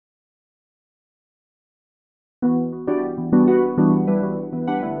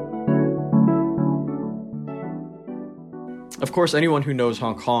Of course, anyone who knows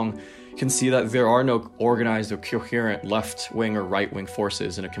Hong Kong can see that there are no organized or coherent left-wing or right-wing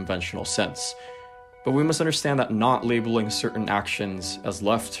forces in a conventional sense. But we must understand that not labeling certain actions as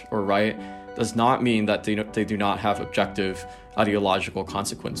left or right does not mean that they do not have objective ideological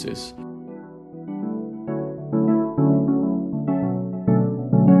consequences.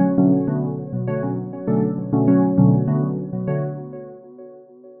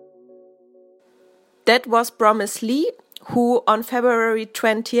 That was Promise Lee, who on February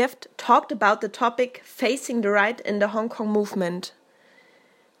 20th talked about the topic Facing the Right in the Hong Kong Movement.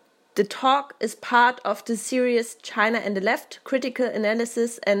 The talk is part of the series China and the Left, Critical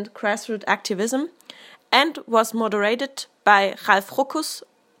Analysis and Grassroots Activism, and was moderated by Ralf Ruckus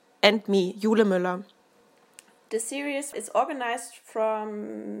and me, Jule Müller. The series is organized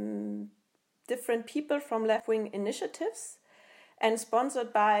from different people from left-wing initiatives and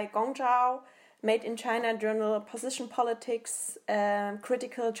sponsored by Gongzhou, Made in China journal Position Politics,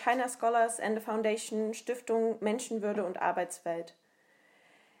 Critical China Scholars and the foundation Stiftung Menschenwürde und Arbeitswelt.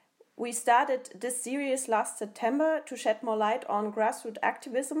 We started this series last September to shed more light on grassroots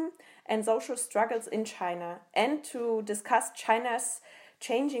activism and social struggles in China, and to discuss China's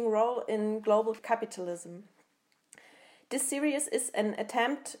changing role in global capitalism. This series is an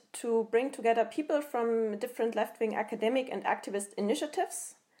attempt to bring together people from different left-wing academic and activist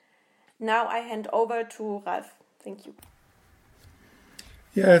initiatives. Now I hand over to Ralf. Thank you.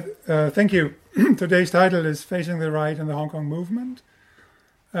 Thank you. Today's title is Facing the Right in the Hong Kong Movement.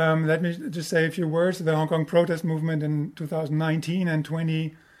 Let me just say a few words. The Hong Kong protest movement in 2019 and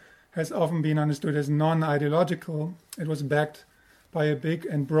 20 has often been understood as non-ideological. It was backed by a big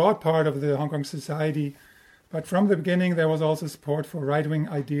and broad part of the Hong Kong society. But from the beginning, there was also support for right-wing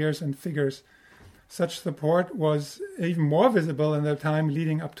ideas and figures. Such support was even more visible in the time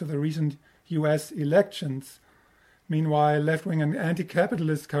leading up to the recent US elections. Meanwhile, left-wing and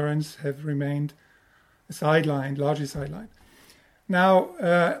anti-capitalist currents have remained largely sidelined. Now,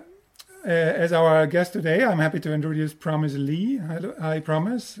 as our guest today, I'm happy to introduce Promise Lee. Hi,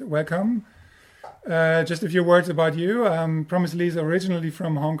 Promise. Welcome. Just a few words about you. Promise Lee is originally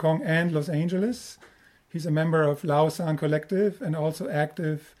from Hong Kong and Los Angeles. He's a member of Lausan Collective and also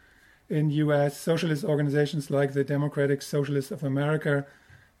active in U.S. socialist organizations like the Democratic Socialists of America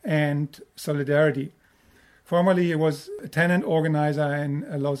and Solidarity. Formerly, he was a tenant organizer in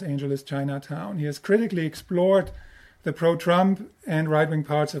Los Angeles Chinatown. He has critically explored the pro-Trump and right-wing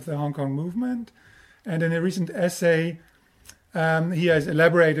parts of the Hong Kong movement. And in a recent essay, he has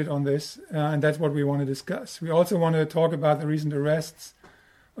elaborated on this, and that's what we want to discuss. We also want to talk about the recent arrests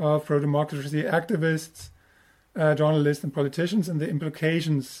of pro-democracy activists, journalists and politicians, and the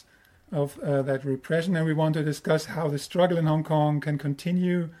implications of that repression. And we want to discuss how the struggle in Hong Kong can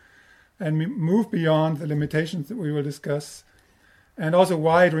continue and move beyond the limitations that we will discuss, and also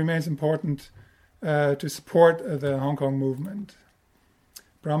why it remains important to support the Hong Kong movement.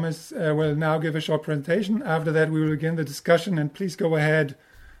 Promise will now give a short presentation. After that, we will begin the discussion, and please go ahead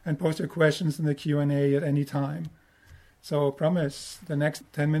and post your questions in the Q&A at any time. So, Promise, the next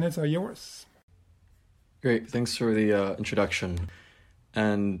 10 minutes are yours. Great, thanks for the introduction.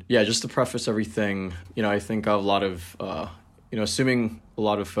 And yeah, just to preface everything, I think a lot of, assuming a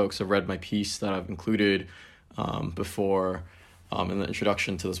lot of folks have read my piece that I've included before in the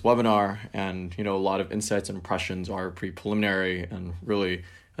introduction to this webinar, and, a lot of insights and impressions are pretty preliminary and really,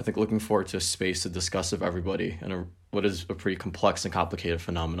 I think, looking forward to a space to discuss with everybody and what is a pretty complex and complicated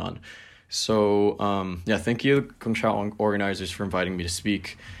phenomenon. So, thank you, Gongzhou organizers, for inviting me to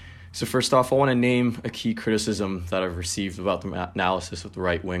speak. So first off, I want to name a key criticism that I've received about the analysis of the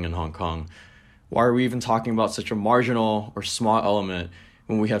right wing in Hong Kong. Why are we even talking about such a marginal or small element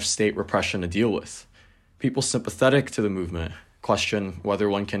when we have state repression to deal with? People sympathetic to the movement question whether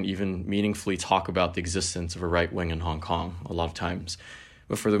one can even meaningfully talk about the existence of a right wing in Hong Kong a lot of times.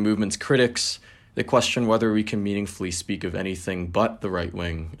 But for the movement's critics, they question whether we can meaningfully speak of anything but the right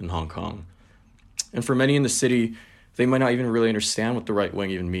wing in Hong Kong. And for many in the city, they might not even really understand what the right wing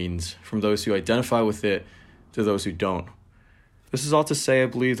even means, from those who identify with it to those who don't. This is all to say, I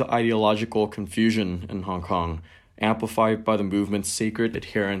believe the ideological confusion in Hong Kong, amplified by the movement's sacred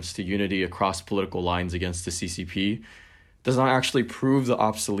adherence to unity across political lines against the CCP, does not actually prove the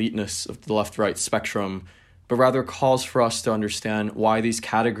obsoleteness of the left-right spectrum, but rather calls for us to understand why these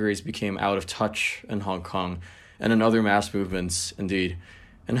categories became out of touch in Hong Kong and in other mass movements, indeed,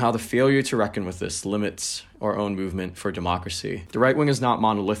 and how the failure to reckon with this limits our own movement for democracy. The right wing is not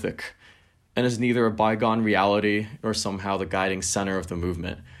monolithic and is neither a bygone reality nor somehow the guiding center of the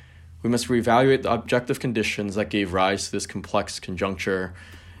movement. We must reevaluate the objective conditions that gave rise to this complex conjuncture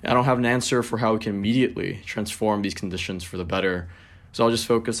I don't have an answer for how we can immediately transform these conditions for the better, so I'll just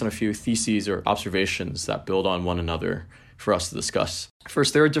focus on a few theses or observations that build on one another for us to discuss.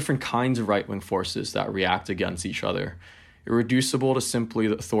 First, there are different kinds of right-wing forces that react against each other, irreducible to simply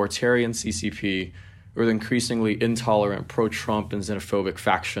the authoritarian CCP or the increasingly intolerant pro-Trump and xenophobic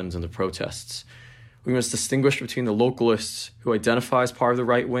factions in the protests. We must distinguish between the localists, who identify as part of the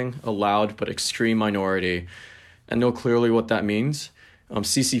right wing, a loud but extreme minority, and know clearly what that means.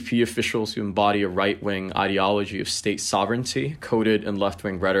 CCP officials who embody a right-wing ideology of state sovereignty, coded in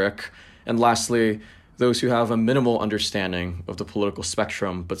left-wing rhetoric. And lastly, those who have a minimal understanding of the political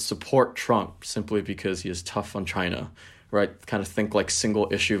spectrum but support Trump simply because he is tough on China, right? Kind of think like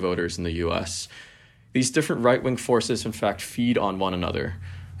single-issue voters in the US. These different right-wing forces, in fact, feed on one another,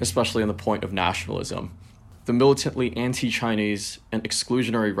 especially on the point of nationalism. The militantly anti-Chinese and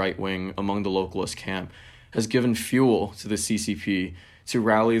exclusionary right wing among the localist camp has given fuel to the CCP to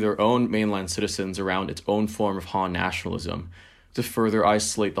rally their own mainland citizens around its own form of Han nationalism, to further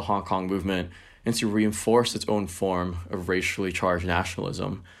isolate the Hong Kong movement, and to reinforce its own form of racially charged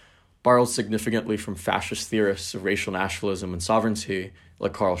nationalism, borrowed significantly from fascist theorists of racial nationalism and sovereignty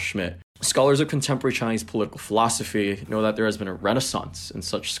like Carl Schmitt. Scholars of contemporary Chinese political philosophy know that there has been a renaissance in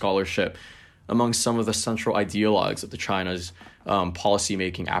such scholarship among some of the central ideologues of the China's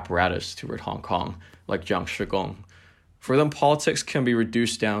policy-making apparatus toward Hong Kong, like Jiang Shigong. For them, politics can be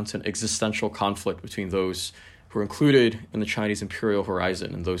reduced down to an existential conflict between those who are included in the Chinese imperial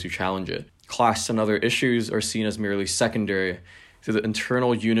horizon and those who challenge it. Class and other issues are seen as merely secondary to the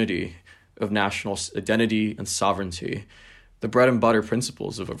internal unity of national identity and sovereignty, the bread and butter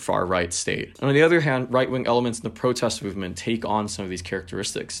principles of a far-right state. And on the other hand, right-wing elements in the protest movement take on some of these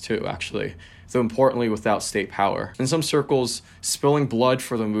characteristics too, actually, though importantly without state power. In some circles, spilling blood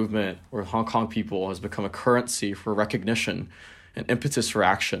for the movement or Hong Kong people has become a currency for recognition and impetus for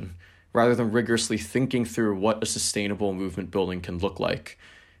action, rather than rigorously thinking through what a sustainable movement building can look like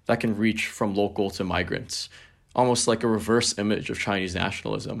that can reach from local to migrants, almost like a reverse image of Chinese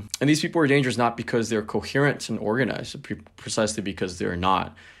nationalism. And these people are dangerous not because they're coherent and organized, precisely because they're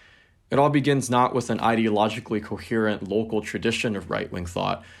not. It all begins not with an ideologically coherent local tradition of right-wing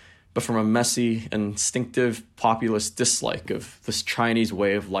thought, but from a messy and instinctive populist dislike of this Chinese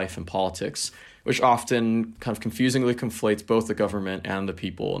way of life and politics, which often kind of confusingly conflates both the government and the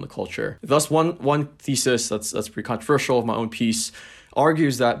people and the culture. Thus, one thesis that's pretty controversial of my own piece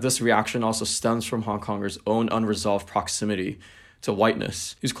argues that this reaction also stems from Hong Kongers' own unresolved proximity to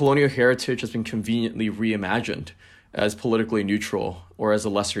whiteness, whose colonial heritage has been conveniently reimagined as politically neutral or as a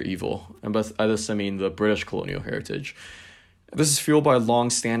lesser evil. And by this, I mean the British colonial heritage. This is fueled by a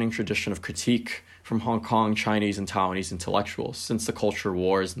long-standing tradition of critique from Hong Kong, Chinese, and Taiwanese intellectuals since the culture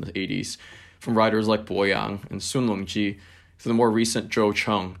wars in the 80s, from writers like Bo Yang and Sun Longji to the more recent Zhou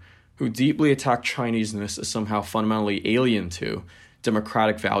Cheng, who deeply attack Chineseness as somehow fundamentally alien to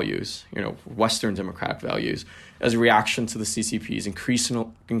democratic values, Western democratic values, as a reaction to the CCP's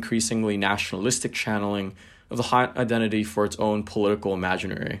increasingly nationalistic channeling of the Han identity for its own political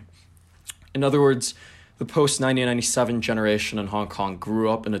imaginary. In other words, the post-1997 generation in Hong Kong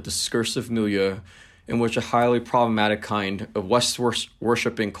grew up in a discursive milieu in which a highly problematic kind of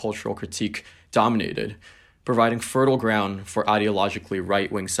West-worshipping cultural critique dominated, providing fertile ground for ideologically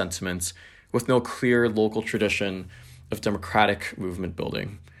right-wing sentiments with no clear local tradition of democratic movement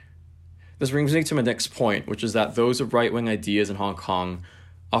building. This brings me to my next point, which is that those of right-wing ideas in Hong Kong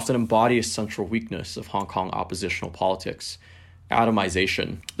often embody a central weakness of Hong Kong oppositional politics: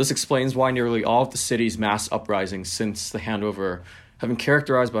 atomization. This explains why nearly all of the city's mass uprisings since the handover have been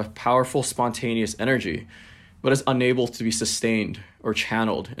characterized by powerful spontaneous energy, but is unable to be sustained or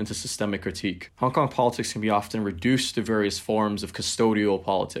channeled into systemic critique. Hong Kong politics can be often reduced to various forms of custodial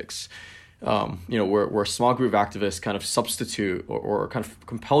politics, where a small group of activists kind of substitute or kind of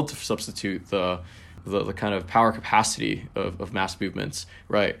compelled to substitute the kind of power capacity of mass movements,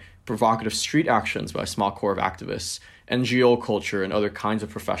 right? Provocative street actions by a small core of activists, NGO culture, and other kinds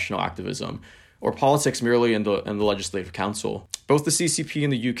of professional activism, or politics merely in the Legislative Council. Both the CCP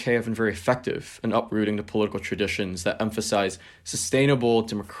and the UK have been very effective in uprooting the political traditions that emphasize sustainable,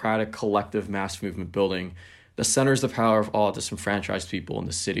 democratic, collective mass movement building that centers the power of all disenfranchised people in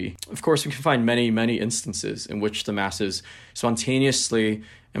the city. Of course, we can find many, many instances in which the masses spontaneously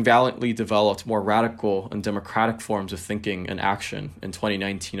and valiantly developed more radical and democratic forms of thinking and action in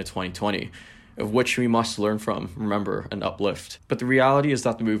 2019 to 2020, of which we must learn from, remember, and uplift. But the reality is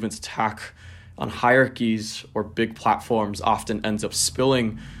that the movement's attack on hierarchies or big platforms often ends up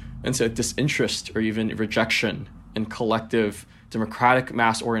spilling into disinterest or even rejection in collective democratic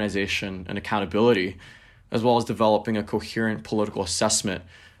mass organization and accountability, as well as developing a coherent political assessment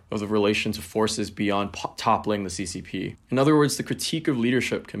of the relations of forces beyond toppling the CCP. In other words, the critique of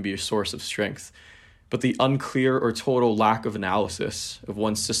leadership can be a source of strength, but the unclear or total lack of analysis of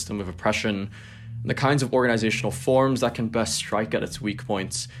one system of oppression and the kinds of organizational forms that can best strike at its weak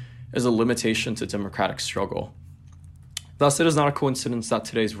points is a limitation to democratic struggle. Thus, it is not a coincidence that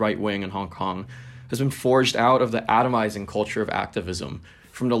today's right wing in Hong Kong has been forged out of the atomizing culture of activism,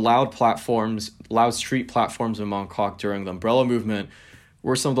 from the loud street platforms in Mongkok during the Umbrella Movement,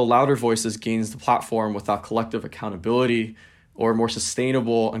 where some of the louder voices gains the platform without collective accountability or more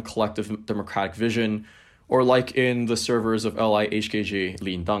sustainable and collective democratic vision, or like in the servers of LIHKG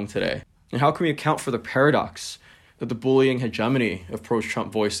Lindang today. And how can we account for the paradox that the bullying hegemony of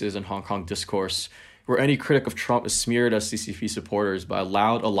pro-Trump voices in Hong Kong discourse, where any critic of Trump is smeared as CCP supporters by a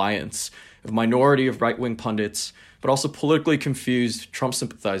loud alliance of minority of right-wing pundits, but also politically confused Trump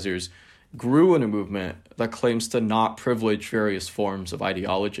sympathizers, grew in a movement that claims to not privilege various forms of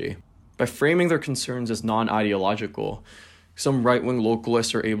ideology. By framing their concerns as non-ideological, some right-wing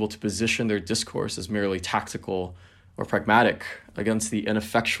localists are able to position their discourse as merely tactical or pragmatic against the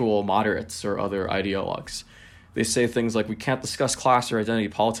ineffectual moderates or other ideologues. They say things like, we can't discuss class or identity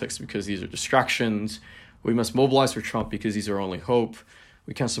politics because these are distractions. We must mobilize for Trump because he's our only hope.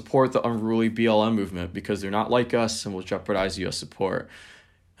 We can't support the unruly BLM movement because they're not like us and will jeopardize U.S. support.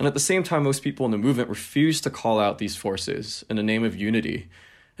 And at the same time, most people in the movement refuse to call out these forces in the name of unity.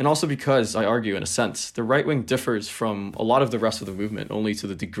 And also because, I argue, in a sense, the right wing differs from a lot of the rest of the movement only to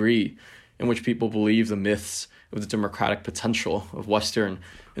the degree in which people believe the myths of the democratic potential of Western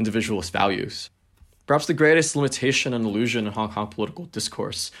individualist values. Perhaps the greatest limitation and illusion in Hong Kong political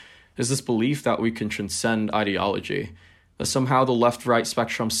discourse is this belief that we can transcend ideology, that somehow the left-right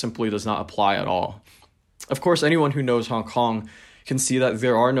spectrum simply does not apply at all. Of course, anyone who knows Hong Kong can see that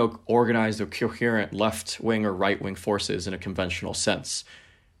there are no organized or coherent left-wing or right-wing forces in a conventional sense.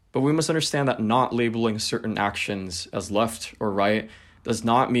 But we must understand that not labeling certain actions as left or right does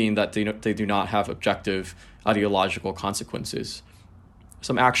not mean that they do not have objective ideological consequences.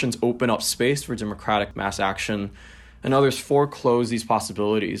 Some actions open up space for democratic mass action, and others foreclose these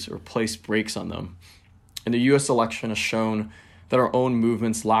possibilities or place brakes on them. And the US election has shown that our own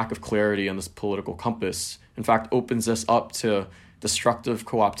movement's lack of clarity on this political compass, in fact, opens us up to destructive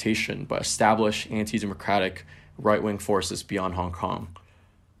co-optation by established anti-democratic right-wing forces beyond Hong Kong.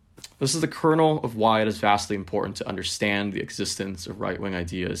 This is the kernel of why it is vastly important to understand the existence of right-wing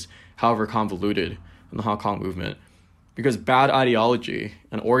ideas, however convoluted, in the Hong Kong movement, because bad ideology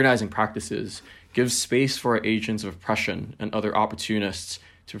and organizing practices give space for our agents of oppression and other opportunists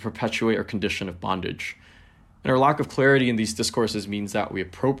to perpetuate our condition of bondage. And our lack of clarity in these discourses means that we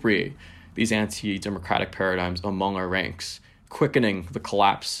appropriate these anti-democratic paradigms among our ranks, quickening the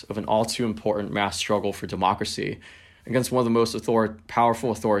collapse of an all too important mass struggle for democracy against one of the most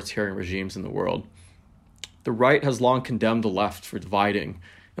powerful authoritarian regimes in the world. The right has long condemned the left for dividing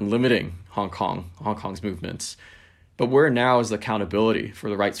and limiting Hong Kong's movements. But where now is the accountability for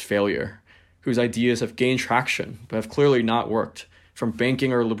the right's failure, whose ideas have gained traction but have clearly not worked, from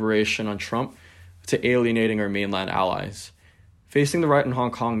banking our liberation on Trump to alienating our mainland allies? Facing the right in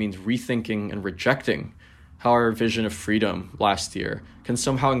Hong Kong means rethinking and rejecting how our vision of freedom last year can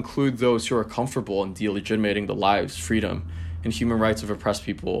somehow include those who are comfortable in delegitimating the lives, freedom, and human rights of oppressed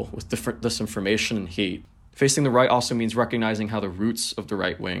people with different disinformation and hate. Facing the right also means recognizing how the roots of the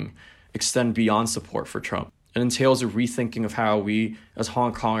right wing extend beyond support for Trump. It entails a rethinking of how we, as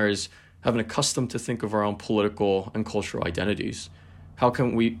Hong Kongers, have been accustomed to think of our own political and cultural identities. How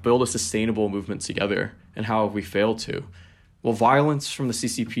can we build a sustainable movement together, and how have we failed to? Well, violence from the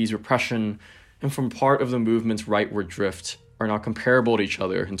CCP's repression and from part of the movement's rightward drift are not comparable to each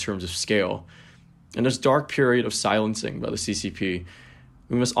other in terms of scale. In this dark period of silencing by the CCP,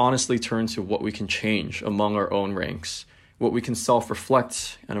 we must honestly turn to what we can change among our own ranks, what we can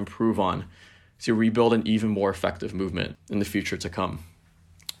self-reflect and improve on to rebuild an even more effective movement in the future to come.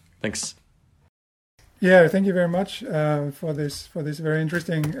 Thanks. Yeah, thank you very much for this very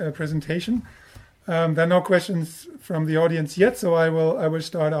interesting presentation. There are no questions from the audience yet, so I will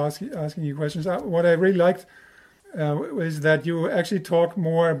start asking you questions. What I really liked is that you actually talk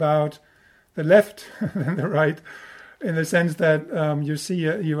more about the left than the right, in the sense that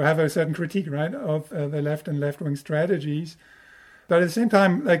you have a certain critique, right, of the left and left-wing strategies. But at the same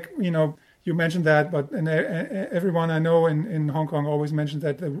time, you mentioned that, but everyone I know in Hong Kong always mentions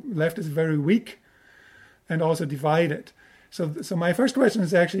that the left is very weak and also divided. So my first question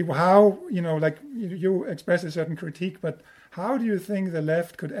is actually how, you express a certain critique, but how do you think the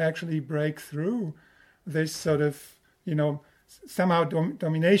left could actually break through this sort of, somehow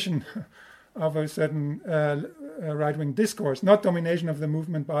domination of a certain right-wing discourse, not domination of the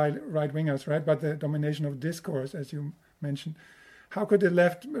movement by right-wingers, right, but the domination of discourse, as you mentioned. How could the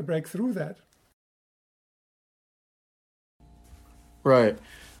left break through that? Right.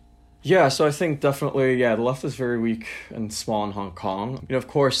 Yeah, so I think definitely, the left is very weak and small in Hong Kong. Of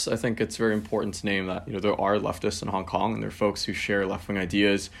course, I think it's very important to name that, there are leftists in Hong Kong, and there are folks who share left-wing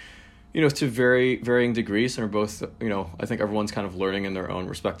ideas, to very varying degrees, and are both, I think everyone's kind of learning in their own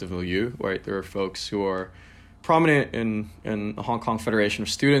respective milieu, right? There are folks who are prominent in the Hong Kong Federation of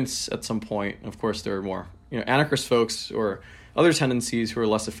Students at some point. And of course, there are more, anarchist folks or other tendencies who are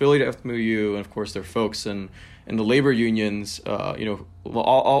less affiliated with the milieu, and of course, there are folks in the labor unions,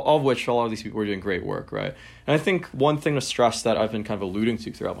 all of which, a lot of these people are doing great work, right? And I think one thing to stress that I've been kind of alluding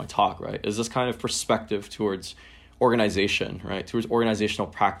to throughout my talk, right, is this kind of perspective towards organization, right, towards organizational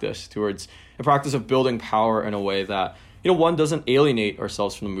practice, towards a practice of building power in a way that, one doesn't alienate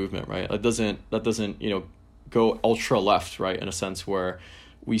ourselves from the movement, right? That doesn't go ultra left, right, in a sense where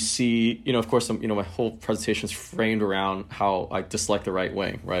we see, of course, my whole presentation is framed around how I dislike the right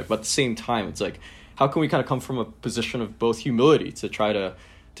wing, right? But at the same time, it's like, how can we kind of come from a position of both humility to try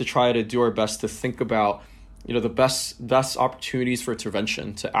to do our best to think about, the best opportunities for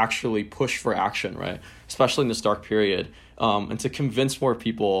intervention, to actually push for action, right? Especially in this dark period, and to convince more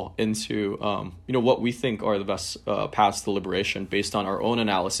people into, what we think are the best paths to liberation based on our own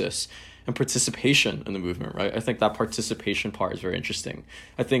analysis and participation in the movement, right? I think that participation part is very interesting.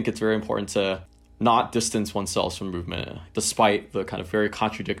 I think it's very important to not distance oneself from movement, despite the kind of very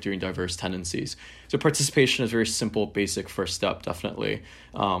contradictory and diverse tendencies. So participation is a very simple, basic first step, definitely.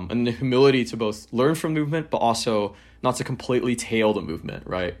 And the humility to both learn from movement, but also not to completely tail the movement,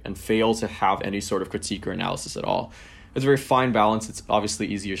 right? And fail to have any sort of critique or analysis at all. It's a very fine balance. It's obviously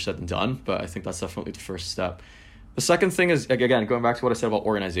easier said than done, but I think that's definitely the first step. The second thing is, again, going back to what I said about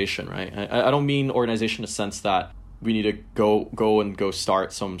organization, right? I don't mean organization in the sense that we need to go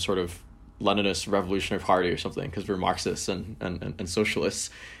start some sort of Leninist revolutionary party or something because we're Marxists and socialists.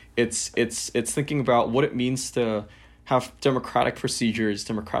 It's thinking about what it means to have democratic procedures,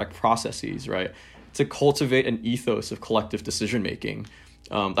 democratic processes, right? To cultivate an ethos of collective decision making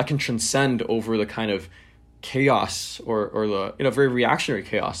that can transcend over the kind of chaos or the very reactionary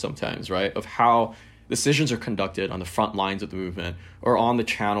chaos sometimes, right? Of how decisions are conducted on the front lines of the movement or on the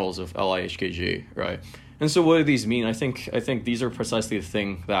channels of LIHKG, right? And so what do these mean? I think these are precisely the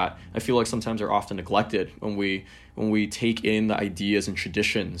thing that I feel like sometimes are often neglected when we take in the ideas and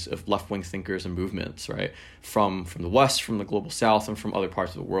traditions of left-wing thinkers and movements, right? From the West, from the global South, and from other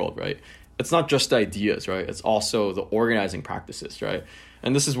parts of the world, right? It's not just the ideas, right? It's also the organizing practices, right?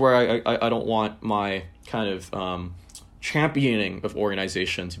 And this is where I don't want my kind of championing of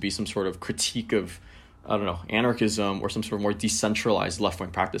organization to be some sort of critique of, anarchism or some sort of more decentralized left-wing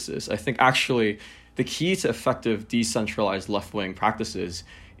practices. I think actually the key to effective decentralized left-wing practices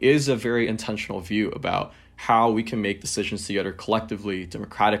is a very intentional view about how we can make decisions together collectively,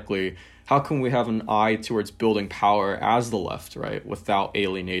 democratically. How can we have an eye towards building power as the left, right, without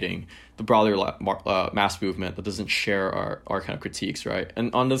alienating the broader mass movement that doesn't share our kind of critiques, right?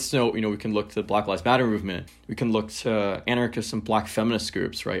 And on this note, we can look to the Black Lives Matter movement. We can look to anarchist and Black feminist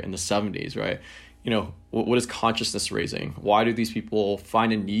groups, right, in the 70s, right? What is consciousness raising? Why do these people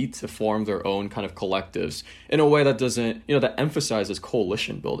find a need to form their own kind of collectives in a way that doesn't, that emphasizes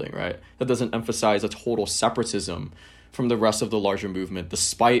coalition building, right? That doesn't emphasize a total separatism from the rest of the larger movement,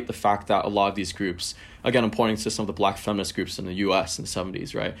 despite the fact that a lot of these groups, again, I'm pointing to some of the Black feminist groups in the US in the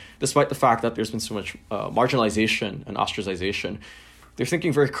 70s, right? Despite the fact that there's been so much marginalization and ostracization, they're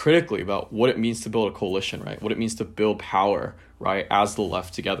thinking very critically about what it means to build a coalition, right? What it means to build power, right, as the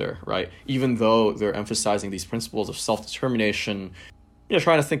left together, right? Even though they're emphasizing these principles of self-determination,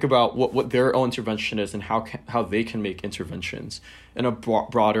 trying to think about what their own intervention is and how they can make interventions in a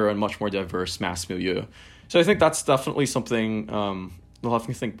broader and much more diverse mass milieu. So I think that's definitely something we'll have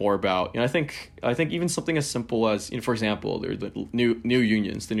to think more about. I think even something as simple as, for example, there are the new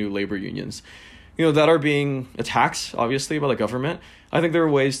unions, the new labor unions, that are being attacked, obviously, by the government. I think there are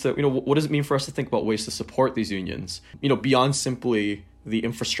ways to, what does it mean for us to think about ways to support these unions, beyond simply the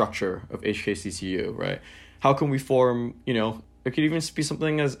infrastructure of HKCCU, right? How can we form, it could even be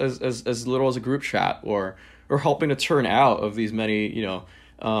something as little as a group chat or helping to turn out of these many,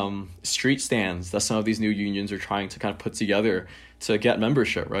 street stands that some of these new unions are trying to kind of put together to get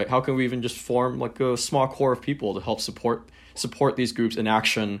membership, right? How can we even just form like a small core of people to help support these groups in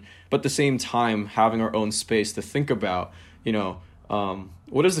action, but at the same time having our own space to think about,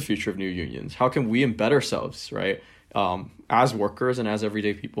 what is the future of new unions? How can we embed ourselves, right, as workers and as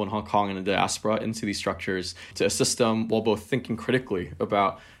everyday people in Hong Kong and the diaspora into these structures to assist them while both thinking critically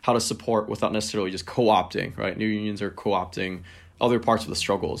about how to support without necessarily just co-opting, right? New unions are co-opting other parts of the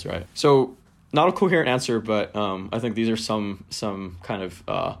struggles, right? So not a coherent answer, but I think these are some kind of,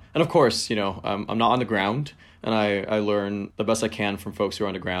 and of course, I'm not on the ground, and I learn the best I can from folks who are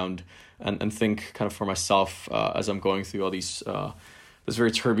on the ground and think kind of for myself as I'm going through all these this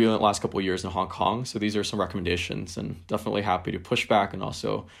very turbulent last couple of years in Hong Kong. So these are some recommendations, and definitely happy to push back and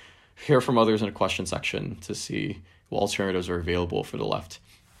also hear from others in the question section to see what alternatives are available for the left.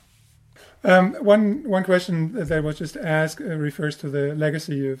 One question that was just asked refers to the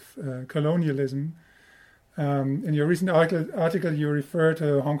legacy of colonialism. In your recent article, you refer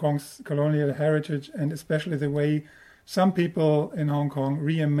to Hong Kong's colonial heritage and especially the way some people in Hong Kong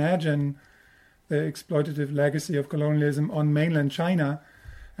reimagine the exploitative legacy of colonialism on mainland China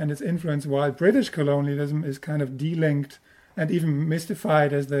and its influence, while British colonialism is kind of delinked and even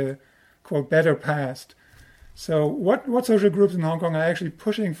mystified as the, quote, better past. So what social groups in Hong Kong are actually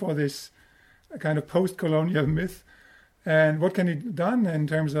pushing for this kind of post-colonial myth, and what can be done in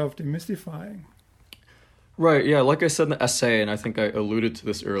terms of demystifying? Right, yeah, like I said in the essay, and I think I alluded to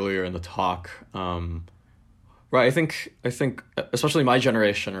this earlier in the talk, right, I think especially my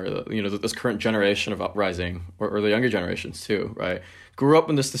generation, or this current generation of uprising, or the younger generations too, right, grew up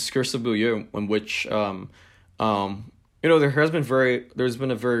in this discursive milieu in which there's been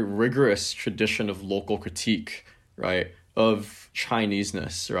a very rigorous tradition of local critique, right, of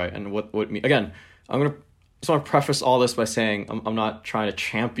Chineseness, right, and what again, just want to preface all this by saying I'm not trying to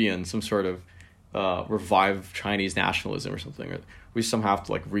champion some sort of revive Chinese nationalism or something. We somehow have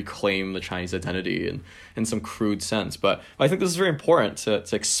to reclaim the Chinese identity in some crude sense. But I think this is very important to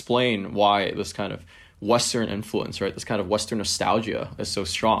explain why this kind of Western influence, right, this kind of Western nostalgia is so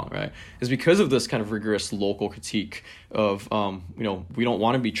strong, right, is because of this kind of rigorous local critique of, we don't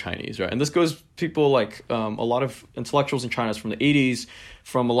want to be Chinese, right? And this goes people like a lot of intellectuals in China from the 80s,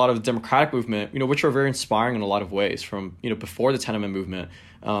 from a lot of the democratic movement, which are very inspiring in a lot of ways from, before the Tiananmen movement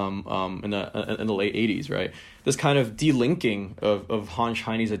in the late 80s, right? This kind of delinking of Han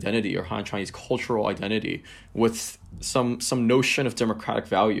Chinese identity or Han Chinese cultural identity with some notion of democratic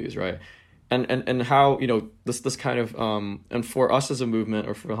values, right? And how, this kind of, and for us as a movement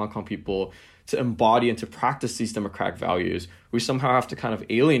or for the Hong Kong people to embody and to practice these democratic values, we somehow have to kind of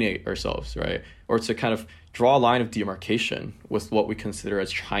alienate ourselves, right? Or to kind of draw a line of demarcation with what we consider as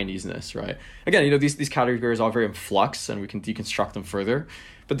Chineseness, right? Again, these categories are very in flux and we can deconstruct them further,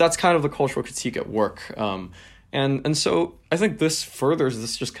 but that's kind of the cultural critique at work. And so I think this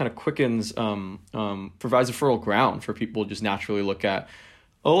just kind of quickens, provides a fertile ground for people to just naturally look at,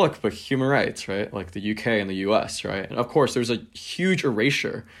 oh, look, but human rights, right? Like the UK and the US, right? And of course, there's a huge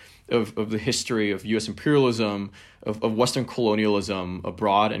erasure of the history of US imperialism, of Western colonialism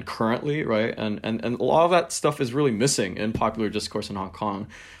abroad and currently, right? And a lot of that stuff is really missing in popular discourse in Hong Kong.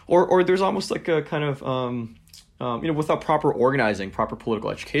 Or there's almost like a kind of, without proper organizing, proper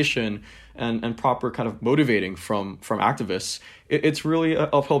political education, and proper kind of motivating from activists, it's really an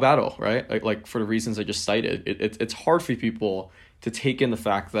uphill battle, right? Like for the reasons I just cited, it's hard for people to take in the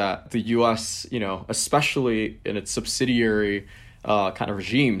fact that the U.S., especially in its subsidiary kind of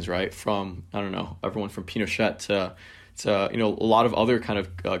regimes, right, from, I don't know, everyone from Pinochet to a lot of other kind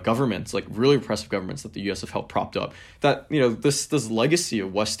of governments, like really repressive governments that the U.S. have helped propped up, that, this legacy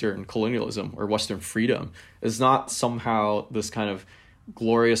of Western colonialism or Western freedom is not somehow this kind of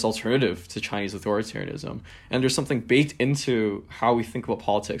glorious alternative to Chinese authoritarianism. And there's something baked into how we think about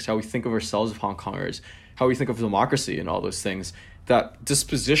politics, how we think of ourselves as Hong Kongers, how we think of democracy and all those things that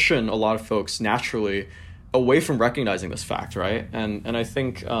disposition a lot of folks naturally away from recognizing this fact, right? And I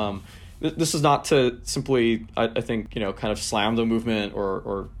think this is not to simply, I think, kind of slam the movement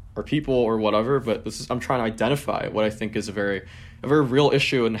or people or whatever, but I'm trying to identify what I think is a very real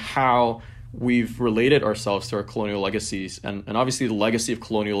issue in how we've related ourselves to our colonial legacies and obviously the legacy of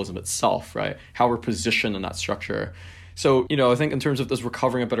colonialism itself, right? How we're positioned in that structure. So, I think in terms of this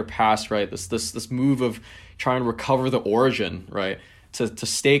recovering a better past, right, this move of trying to recover the origin, right, to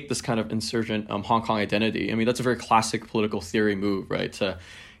stake this kind of insurgent Hong Kong identity. I mean, that's a very classic political theory move, right, to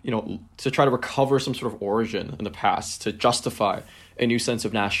try to recover some sort of origin in the past, to justify a new sense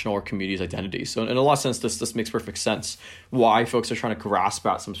of national or community's identity. So in a lot of sense, this makes perfect sense why folks are trying to grasp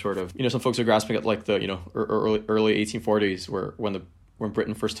at some sort of, some folks are grasping at like the, early 1840s when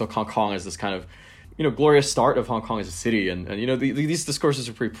Britain first took Hong Kong as this kind of, glorious start of Hong Kong as a city. And these discourses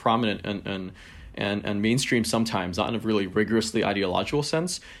are pretty prominent and mainstream sometimes, not in a really rigorously ideological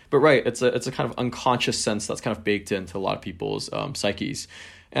sense, but right, it's a kind of unconscious sense that's kind of baked into a lot of people's psyches.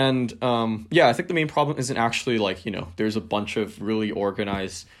 And yeah, I think the main problem isn't actually like, there's a bunch of really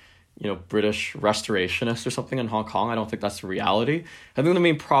organized, British restorationists or something in Hong Kong. I don't think that's the reality. I think the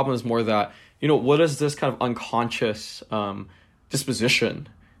main problem is more that, what is this kind of unconscious disposition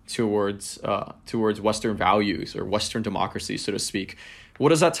towards Western values or Western democracy, so to speak? What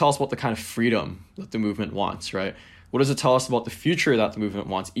does that tell us about the kind of freedom that the movement wants, right? What does it tell us about the future that the movement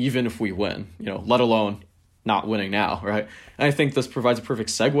wants, even if we win, let alone not winning now, right? And I think this provides a perfect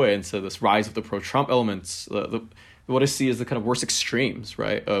segue into this rise of the pro-Trump elements. What I see is the kind of worst extremes,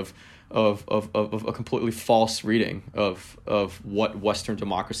 right, of a completely false reading of what Western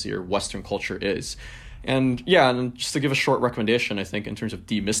democracy or Western culture is. And yeah, and just to give a short recommendation, I think in terms of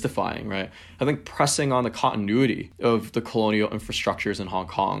demystifying, right, I think pressing on the continuity of the colonial infrastructures in Hong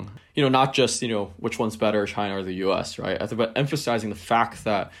Kong, not just, which one's better, China or the US, right? I think about emphasizing the fact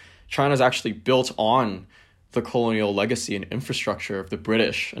that China is actually built on the colonial legacy and infrastructure of the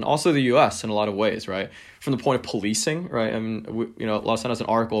British and also the US in a lot of ways, right? From the point of policing, right? I mean, Lausanne has an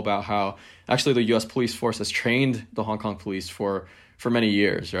article about how actually the US police force has trained the Hong Kong police for many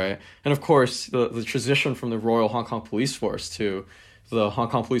years, right? And of course, the transition from the Royal Hong Kong Police Force to the Hong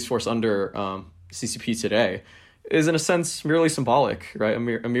Kong Police Force under CCP today is in a sense merely symbolic, right? A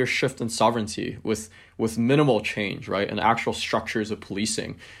mere shift in sovereignty with minimal change, right? And actual structures of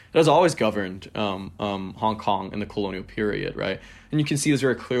policing that has always governed Hong Kong in the colonial period, right? And you can see this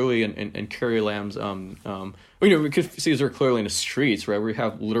very clearly in Carrie Lam's, we could see this very clearly in the streets, right? Where we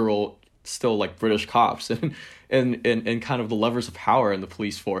have literal still like British cops and kind of the levers of power in the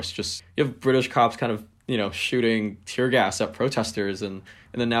police force. Just you have British cops kind of shooting tear gas at protesters, and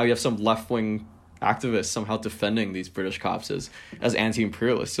then now you have some left-wing activists somehow defending these British cops as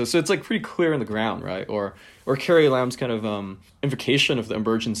anti-imperialists. So it's like pretty clear on the ground, right? Or Carrie Lam's kind of invocation of the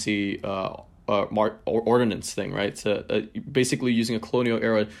emergency ordinance thing, right? To basically using a colonial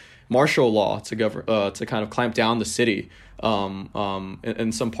era martial law to govern to kind of clamp down the city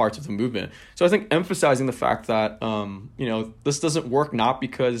in some parts of the movement. So I think emphasizing the fact that this doesn't work not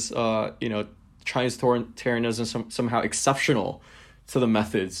because Chinese authoritarianism is somehow exceptional to the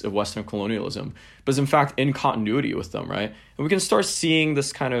methods of Western colonialism, but is in fact in continuity with them, right? And we can start seeing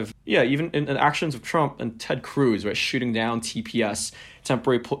this kind of, even in actions of Trump and Ted Cruz, right, shooting down TPS,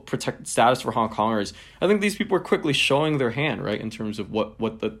 temporary protected status for Hong Kongers. I think these people are quickly showing their hand, right, in terms of what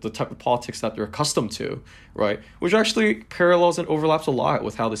the type of politics that they're accustomed to, right, which actually parallels and overlaps a lot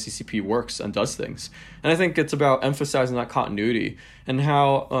with how the CCP works and does things. And I think it's about emphasizing that continuity and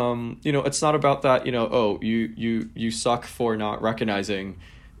how, it's not about that, you suck for not recognizing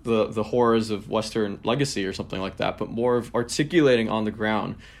the horrors of Western legacy or something like that, but more of articulating on the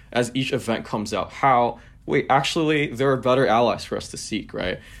ground as each event comes out how, wait, actually, there are better allies for us to seek,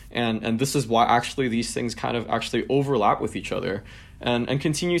 right? And this is why actually these things kind of actually overlap with each other and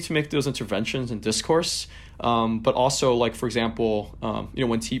continue to make those interventions and discourse. But also, like, for example,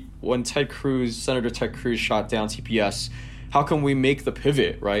 when Senator Ted Cruz shot down TPS, how can we make the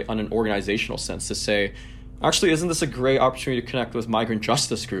pivot, right, on an organizational sense to say, actually, isn't this a great opportunity to connect with migrant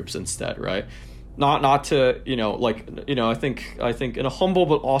justice groups instead, right? Not to, I think in a humble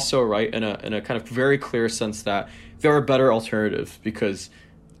but also, right, in a kind of very clear sense that there are better alternatives because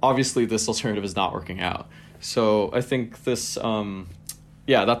obviously this alternative is not working out. So I think this,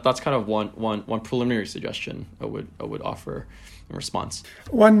 that's kind of one preliminary suggestion I would offer in response.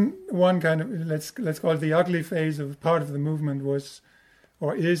 One kind of, let's call it the ugly phase of part of the movement was,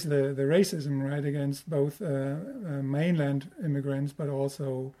 or is the racism, right, against both mainland immigrants, but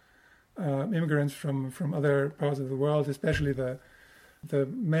also immigrants from other parts of the world, especially the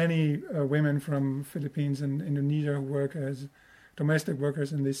many women from Philippines and Indonesia who work as domestic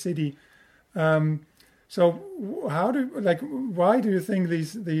workers in this city. So why do you think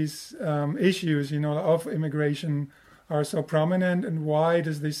these issues, of immigration are so prominent, and why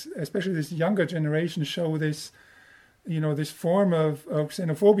does this, especially this younger generation, show this, this form of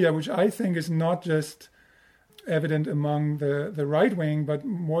xenophobia, which I think is not just evident among the right wing, but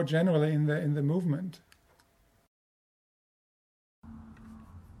more generally in the movement?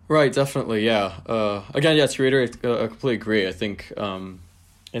 Right, definitely, yeah. Again, to reiterate, I completely agree. I think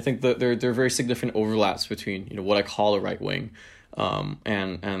that there are very significant overlaps between what I call a right wing,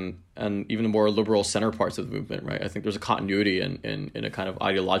 and even the more liberal center parts of the movement. Right, I think there's a continuity in a kind of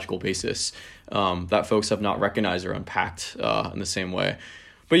ideological basis that folks have not recognized or unpacked in the same way.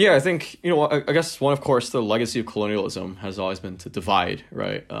 But yeah, I think, I guess one, of course, the legacy of colonialism has always been to divide,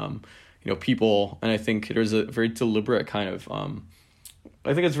 right? People, and I think there's a very deliberate kind of,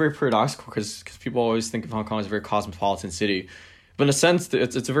 I think it's very paradoxical because people always think of Hong Kong as a very cosmopolitan city. But in a sense,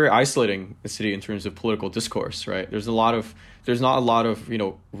 it's a very isolating city in terms of political discourse, right? There's not a lot of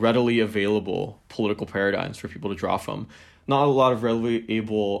readily available political paradigms for people to draw from, not a lot of readily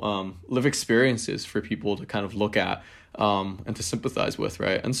able live experiences for people to kind of look at and to sympathize with,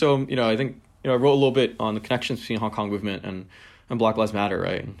 right? And so I think I wrote a little bit on the connections between Hong Kong movement and Black Lives Matter,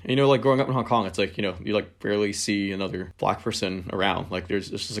 right? And, like growing up in Hong Kong, it's like, you like barely see another Black person around. Like there's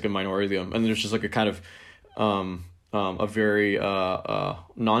just like a minority of them. And there's just like a kind of a very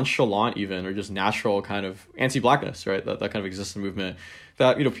nonchalant even, or just natural kind of anti-Blackness, right? That kind of exists in the movement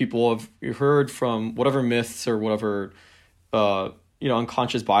that, people have heard from whatever myths or whatever,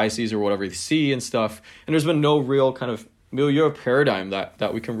 unconscious biases or whatever they see and stuff. And there's been no real kind of milieu paradigm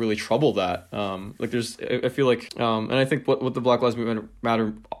that we can really trouble that. I feel like, and I think what the Black Lives movement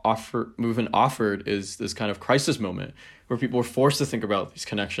offered is this kind of crisis moment where people were forced to think about these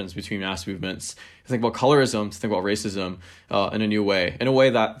connections between mass movements, to think about colorism, to think about racism in a new way,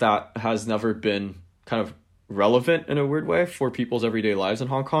 that has never been kind of relevant in a weird way for people's everyday lives in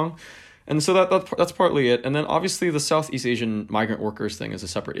Hong Kong. And so that's partly it. And then obviously the Southeast Asian migrant workers thing is a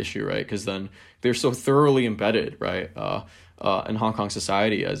separate issue, right? Because then they're so thoroughly embedded, right, in Hong Kong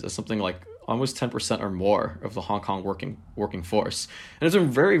society as something like almost 10% or more of the Hong Kong working force. And it's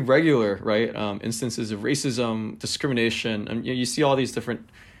been very regular, right, instances of racism, discrimination, and you see all these different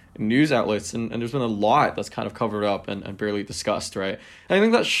news outlets, and there's been a lot that's kind of covered up and barely discussed, right? And I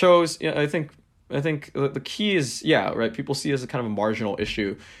think that shows, I think the key is, right, people see it as a kind of a marginal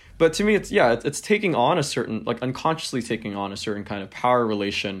issue. But to me, it's taking on a certain, like unconsciously taking on a certain kind of power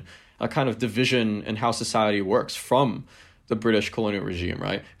relation, a kind of division in how society works from the British colonial regime,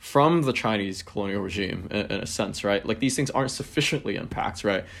 right? From the Chinese colonial regime, in a sense, right? Like these things aren't sufficiently unpacked,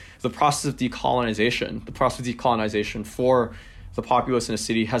 right? The process of decolonization for the populace in a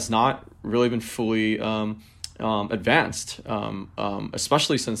city has not really been fully advanced,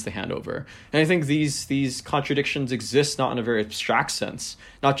 especially since the handover. And I think these contradictions exist not in a very abstract sense,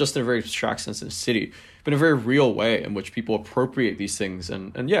 not just in a very abstract sense in a city, but in a very real way in which people appropriate these things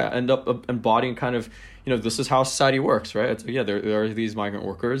and end up embodying kind of, this is how society works, right? There are these migrant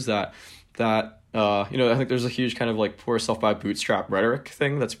workers that I think there's a huge kind of like pour yourself by bootstrap rhetoric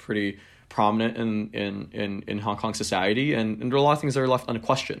thing that's pretty prominent in Hong Kong society, and there are a lot of things that are left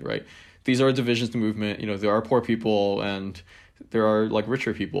unquestioned, right? These are divisions of the movement. There are poor people and there are like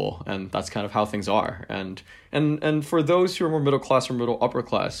richer people, and that's kind of how things are. And for those who are more middle class or middle upper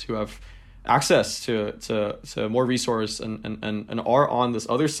class, who have access to more resource and are on this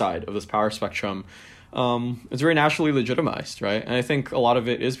other side of this power spectrum, it's very naturally legitimized, right? And I think a lot of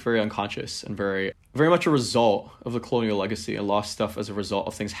it is very unconscious and very much a result of the colonial legacy, and lost stuff as a result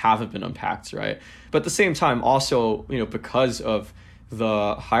of things haven't been unpacked, right? But at the same time, also, because of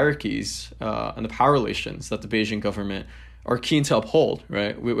the hierarchies and the power relations that the Beijing government are keen to uphold,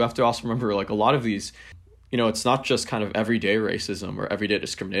 right? We have to also remember, like, a lot of these, it's not just kind of everyday racism or everyday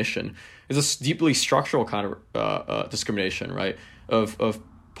discrimination. It's a deeply structural kind of discrimination, right? Of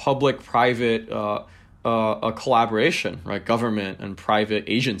public-private collaboration, right? Government and private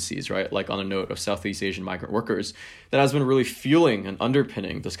agencies, right? Like on the note of Southeast Asian migrant workers, that has been really fueling and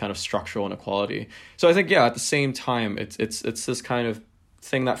underpinning this kind of structural inequality. So I think, at the same time, it's this kind of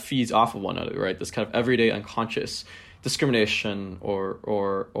thing that feeds off of one another, right? This kind of everyday unconscious discrimination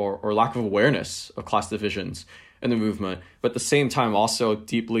or lack of awareness of class divisions in the movement, but at the same time also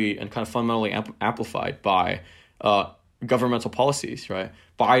deeply and kind of fundamentally amplified by governmental policies, right?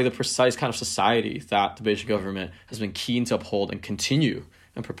 By the precise kind of society that the Beijing government has been keen to uphold and continue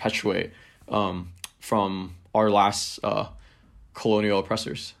and perpetuate from our last colonial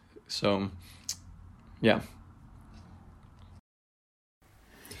oppressors. So, yeah.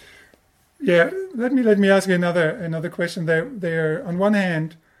 Yeah, let me ask you another question. There, on one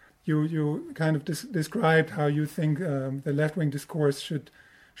hand, you kind of described how you think the left-wing discourse should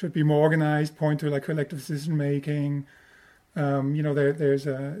be more organized, point to like collective decision making. There's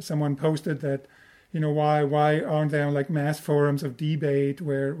someone posted that, why aren't there like mass forums of debate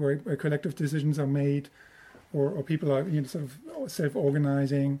where collective decisions are made, or people are sort of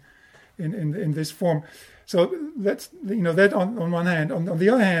self-organizing in this form. So that's that on one hand. On the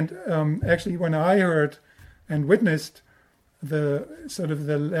other hand, actually, when I heard and witnessed the sort of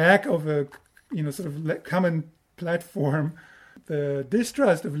the lack of a common platform, the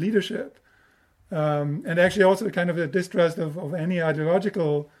distrust of leadership. And actually also kind of a distrust of any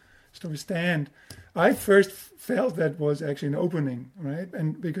ideological sort of stand. I first felt that was actually an opening, right?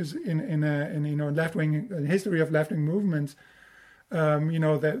 And because in left-wing history of left-wing movements,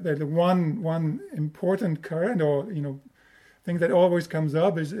 that the one important current or thing that always comes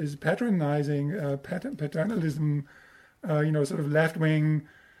up is patronizing, paternalism, sort of left-wing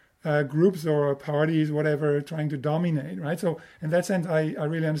groups or parties, whatever, trying to dominate, right? So in that sense, I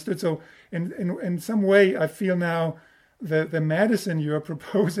really understood. So in some way, I feel now the medicine you are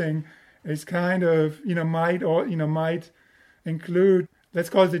proposing is kind of, might include, let's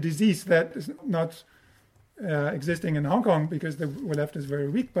call it a disease that is not existing in Hong Kong because the left is very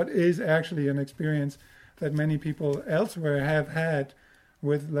weak, but is actually an experience that many people elsewhere have had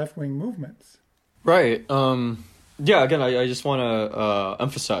with left-wing movements. Right. Yeah, again, I just want to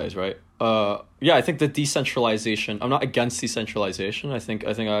emphasize, right? I think the decentralization, I'm not against decentralization. I think I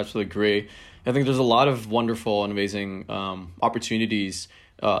absolutely agree. I think there's a lot of wonderful and amazing opportunities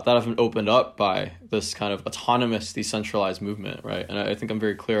that have been opened up by this kind of autonomous, decentralized movement, right? And I think I'm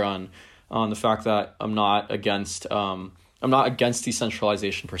very clear on the fact that I'm not against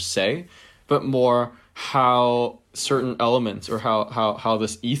decentralization per se, but more how certain elements or how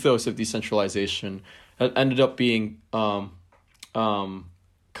this ethos of decentralization ended up being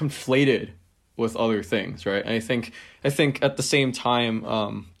conflated with other things, right? And I think at the same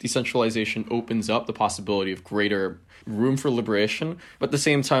time, decentralization opens up the possibility of greater room for liberation. But at the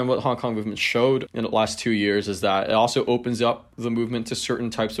same time, what the Hong Kong movement showed in the last 2 years is that it also opens up the movement to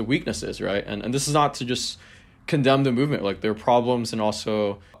certain types of weaknesses, right? And this is not to just condemn the movement. Like, there are problems and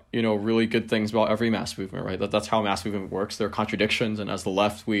also, really good things about every mass movement, right? That's how mass movement works. There are contradictions, and as the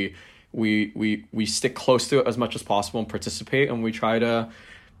left, we stick close to it as much as possible and participate, and we try to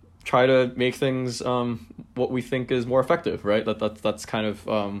make things what we think is more effective, right? That's kind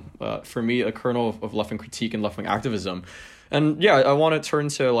of for me a kernel of left-wing critique and left-wing activism. And yeah, I want to turn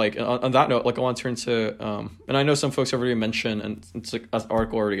to, like, on that note, like, I want to turn to and I know some folks already mentioned, and it's like an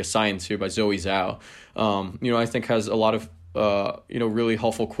article already assigned to by Zoe Zhao, I think has a lot of really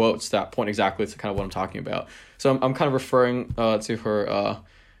helpful quotes that point exactly to kind of what I'm talking about. So I'm kind of referring to her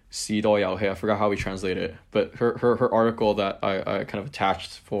Si Do Yao He, I forgot how we translate it, but her article that I kind of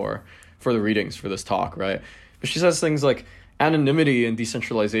attached for the readings for this talk, right? But she says things like, anonymity and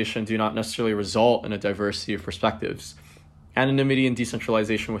decentralization do not necessarily result in a diversity of perspectives. Anonymity and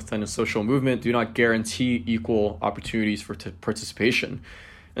decentralization within a social movement do not guarantee equal opportunities for participation.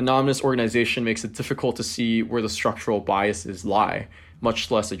 Anonymous organization makes it difficult to see where the structural biases lie,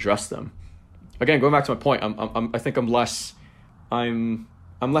 much less address them. Again, going back to my point, I think I'm less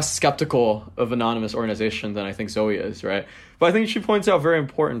skeptical of anonymous organization than I think Zoe is, right? But I think she points out very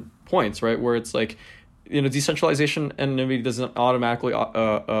important points, right? Where it's like, decentralization and anonymity doesn't automatically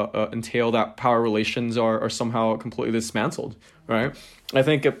entail that power relations are somehow completely dismantled, right? I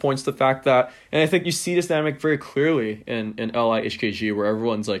think it points to the fact that, and I think you see this dynamic very clearly in LIHKG, where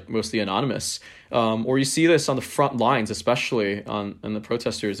everyone's like mostly anonymous, or you see this on the front lines, especially in the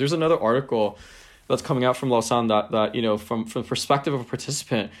protesters. There's another article that's coming out from Lausanne that from the perspective of a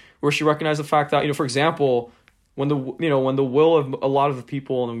participant, where she recognized the fact that, for example, when the will of a lot of the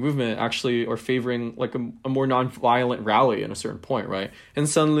people in the movement actually are favoring like a more nonviolent rally at a certain point, right? And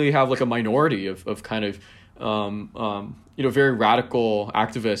suddenly you have like a minority of kind of very radical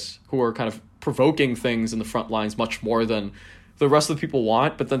activists who are kind of provoking things in the front lines much more than the rest of the people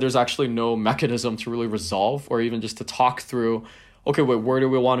want, but then there's actually no mechanism to really resolve or even just to talk through, okay, wait, where do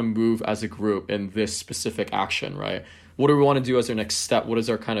we want to move as a group in this specific action, right? What do we want to do as our next step? What is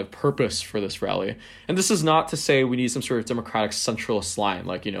our kind of purpose for this rally? And this is not to say we need some sort of democratic centralist line,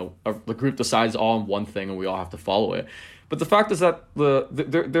 like, the group decides all on one thing and we all have to follow it. But the fact is that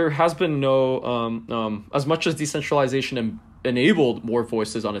there has been no, as much as decentralization enabled more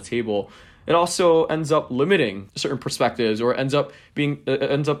voices on the table, it also ends up limiting certain perspectives, or ends up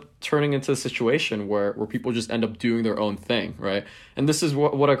turning into a situation where people just end up doing their own thing, right? And this is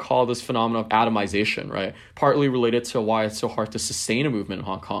what I call this phenomenon of atomization, right? Partly related to why it's so hard to sustain a movement in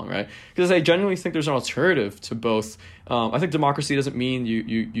Hong Kong, right? Because I genuinely think there's an alternative to both. I think democracy doesn't mean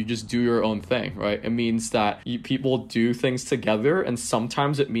you just do your own thing, right? It means that people do things together, and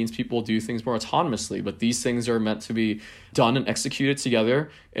sometimes it means people do things more autonomously. But these things are meant to be done and executed together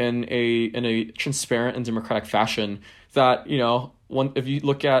in a transparent and democratic fashion. That if you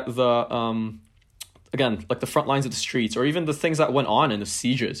look at the again, like the front lines of the streets, or even the things that went on in the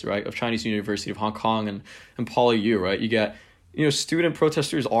sieges, right, of Chinese University of Hong Kong and PolyU, right, you get student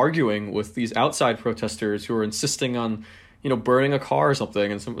protesters arguing with these outside protesters who are insisting on, burning a car or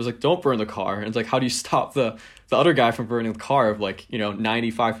something. And someone was like, don't burn the car. And it's like, how do you stop the other guy from burning the car of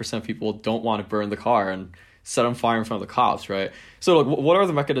 95% of people don't want to burn the car and set on fire in front of the cops, right? So what are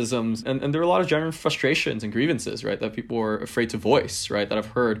the mechanisms? And there are a lot of genuine frustrations and grievances, right, that people are afraid to voice, right, that I've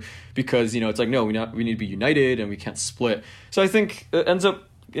heard, because, it's like, no, we need to be united and we can't split. So I think it ends up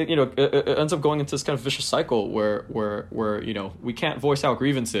going into this kind of vicious cycle where we can't voice out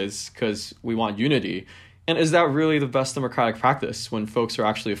grievances because we want unity. And is that really the best democratic practice when folks are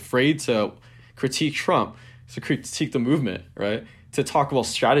actually afraid to critique Trump, to critique the movement, right? To talk about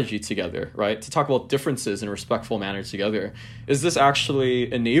strategy together, right? To talk about differences in a respectful manner together. Is this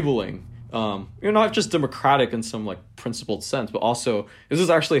actually enabling, not just democratic in some like principled sense, but also is this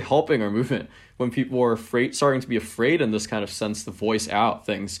actually helping our movement when people are starting to be afraid in this kind of sense to voice out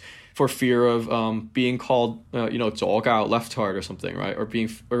things for fear of being called, dog out leftard or something, right? Or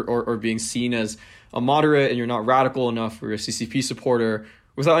being seen as a moderate and you're not radical enough, or you're a CCP supporter,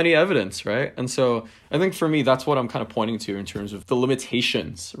 without any evidence, right? And so I think for me, that's what I'm kind of pointing to in terms of the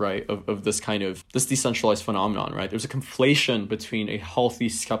limitations, right, of this decentralized phenomenon, right? There's a conflation between a healthy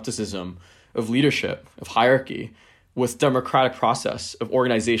skepticism of leadership, of hierarchy, with democratic process of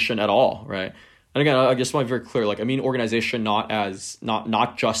organization at all, right? And again, I just want to be very clear, like, I mean organization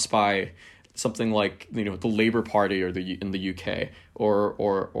not just by something like, the Labour Party or in the UK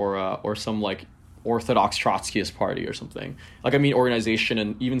or some like Orthodox Trotskyist party or something. Like, I mean organization,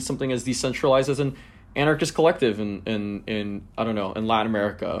 and even something as decentralized as an anarchist collective in I don't know, in Latin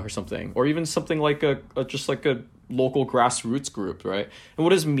America or something, or even something like a local grassroots group, right? And what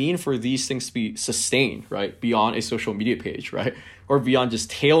does it mean for these things to be sustained, right, beyond a social media page, right, or beyond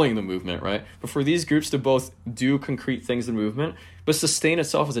just tailing the movement, right? But for these groups to both do concrete things in movement, but sustain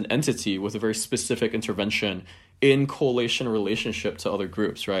itself as an entity with a very specific intervention in coalition relationship to other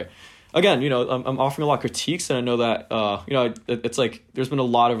groups, right? Again, I'm offering a lot of critiques, and I know that, it's like there's been a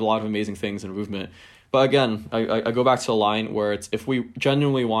lot of amazing things in the movement. But again, I go back to a line where it's, if we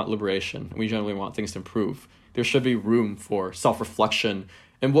genuinely want liberation, and we genuinely want things to improve, there should be room for self-reflection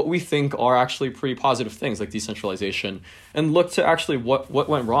and what we think are actually pretty positive things like decentralization, and look to actually what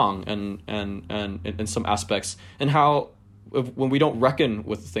went wrong and in some aspects, and how when we don't reckon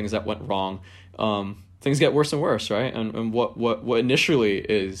with the things that went wrong, things get worse and worse, right? And what initially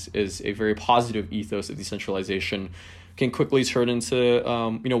is a very positive ethos of decentralization can quickly turn into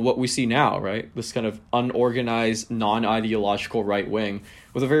what we see now, right? This kind of unorganized, non-ideological right wing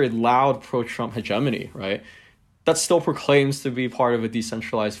with a very loud pro-Trump hegemony, right? That still proclaims to be part of a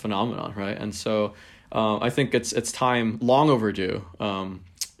decentralized phenomenon, right? And so I think it's time, long overdue,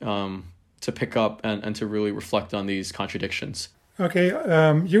 to pick up and to really reflect on these contradictions. Okay,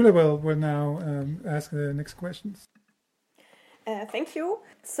 Jule will now ask the next questions. Thank you.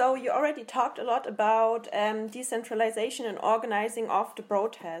 So you already talked a lot about decentralization and organizing of the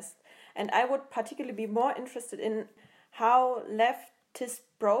protest. And I would particularly be more interested in how leftist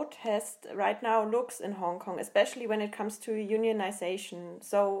protest right now looks in Hong Kong, especially when it comes to unionization.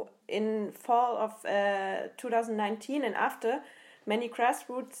 So in fall of 2019 and after, many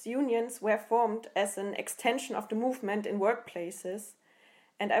grassroots unions were formed as an extension of the movement in workplaces.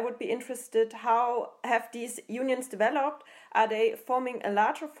 And I would be interested, how have these unions developed? Are they forming a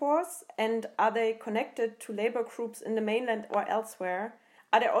larger force? And are they connected to labor groups in the mainland or elsewhere?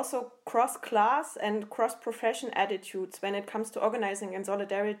 Are there also cross-class and cross-profession attitudes when it comes to organizing and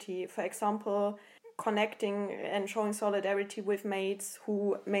solidarity? For example, connecting and showing solidarity with mates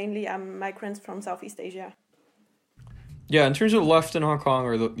who mainly are migrants from Southeast Asia. Yeah, in terms of left in Hong Kong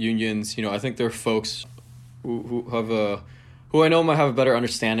or the unions, I think there are folks who I know might have a better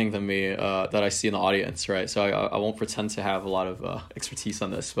understanding than me that I see in the audience, right? So I won't pretend to have a lot of expertise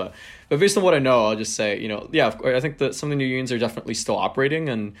on this, but based on what I know, I'll just say, I think that some of the new unions are definitely still operating,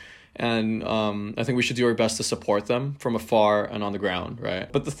 and I think we should do our best to support them from afar and on the ground, right?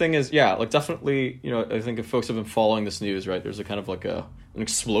 But the thing is, definitely, I think if folks have been following this news, right, there's a kind of like an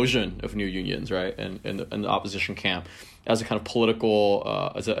explosion of new unions, right, in the opposition camp, as a kind of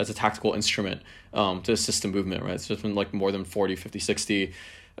political, as a tactical instrument to assist the movement, right? It's just been like more than 40, 50, 60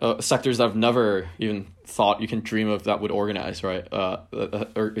 sectors that I've never even thought you can dream of that would organize, right? Or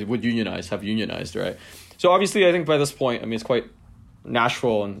would have unionized, right? So obviously, I think by this point, it's quite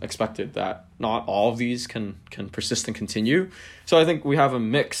natural and expected that not all of these can persist and continue. So I think we have a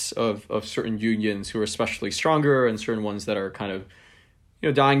mix of certain unions who are especially stronger, and certain ones that are kind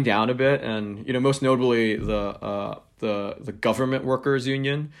of dying down a bit, and most notably the government workers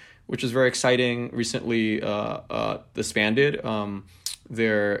union, which is very exciting, recently disbanded.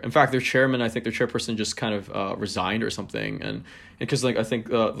 In fact, their chairman, I think their chairperson just kind of resigned or something, and because I think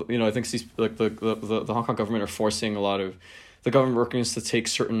the Hong Kong government are forcing a lot of the government workers to take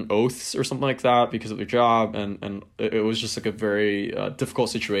certain oaths or something like that because of their job, and it was just like a very difficult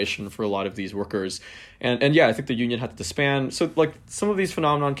situation for a lot of these workers, and I think the union had to disband. So like some of these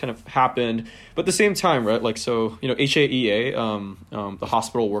phenomenon kind of happened, but at the same time, right, like so HAEA, the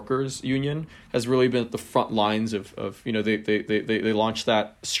hospital workers union, has really been at the front lines of they launched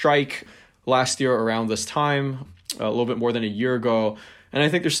that strike last year around this time, a little bit more than a year ago. And I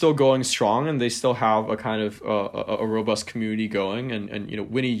think they're still going strong, and they still have a kind of a robust community going. And you know,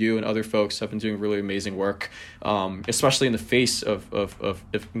 Winnie Yu and other folks have been doing really amazing work, especially in the face of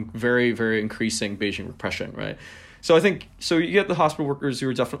very, very increasing Beijing repression, right? So I think, so you get the hospital workers who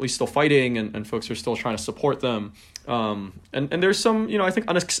are definitely still fighting, and folks are still trying to support them. And there's some, you know, I think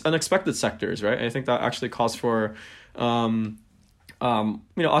unexpected sectors, right? I think that actually calls for, you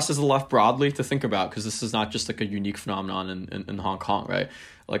know, us as the left broadly to think about, because this is not just like a unique phenomenon in Hong Kong, right?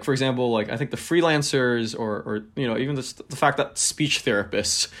 Like, for example, like I think the freelancers or you know, even the fact that speech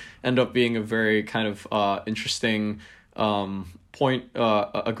therapists end up being a very kind of interesting point,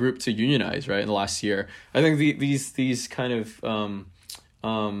 a group to unionize, right, in the last year. I think these kind of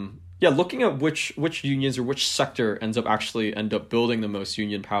looking at which unions or which sector end up building the most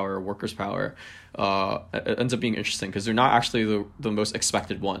union power or workers' power, it ends up being interesting, because they're not actually the most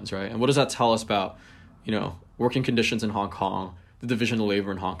expected ones, right? And what does that tell us about, you know, working conditions in Hong Kong, the division of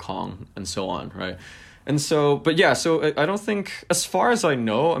labor in Hong Kong, and so on, right? And so, but yeah, so I don't think, as far as I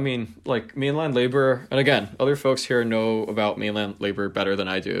know, I mean, like mainland labor, and again, other folks here know about mainland labor better than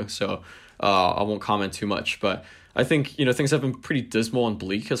I do, so I won't comment too much, but I think, you know, things have been pretty dismal and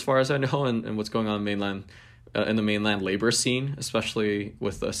bleak as far as I know, and what's going on in mainland, in the mainland labor scene, especially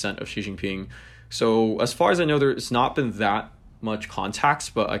with the ascent of Xi Jinping. So as far as I know, there's not been that much contacts,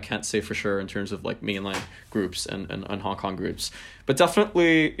 but I can't say for sure in terms of like mainland groups and Hong Kong groups. But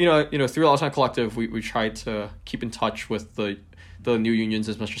definitely, you know, through Allentown Collective, we tried to keep in touch with the new unions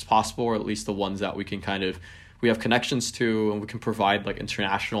as much as possible, or at least the ones that we have connections to, and we can provide like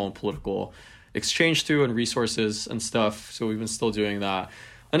international and political exchange to, and resources and stuff. So we've been still doing that.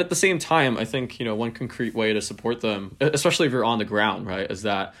 And at the same time, I think, you know, one concrete way to support them, especially if you're on the ground, right, is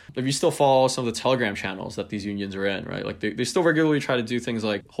that if you still follow some of the Telegram channels that these unions are in, right, like they still regularly try to do things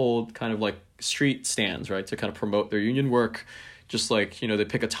like hold kind of like street stands, right, to kind of promote their union work. Just like, you know, they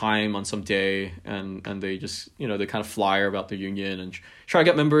pick a time on some day and they just, you know, they kind of flyer about their union and try to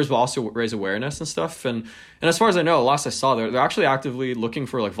get members, but also raise awareness and stuff. And as far as I know, last I saw, they're actually actively looking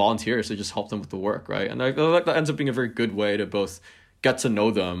for like volunteers to just help them with the work, right? And that ends up being a very good way to both get to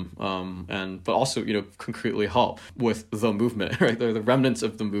know them, but also, you know, concretely help with the movement, right? They're the remnants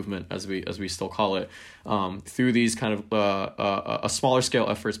of the movement, as we still call it, through these kind of a smaller scale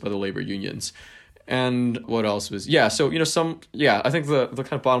efforts by the labor unions. And what else was, so, you know, I think the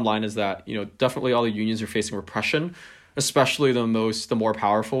kind of bottom line is that, you know, definitely all the unions are facing repression, especially the more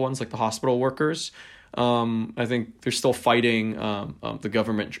powerful ones, like the hospital workers. I think they're still fighting the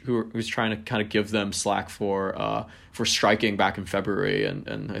government who's trying to kind of give them slack for striking back in February,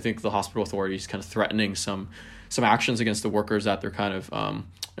 and I think the hospital authorities kind of threatening some actions against the workers that they're kind of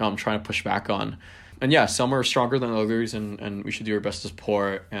trying to push back on. And yeah, some are stronger than others, and we should do our best to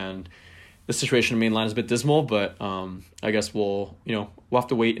support. And the situation in mainland is a bit dismal, but I guess we'll have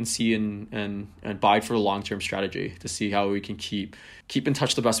to wait and see and bide for the long-term strategy to see how we can keep in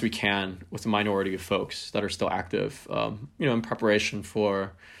touch the best we can with the minority of folks that are still active, in preparation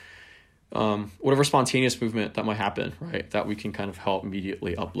for whatever spontaneous movement that might happen, right, that we can kind of help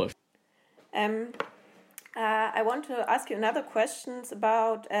immediately uplift. I want to ask you another question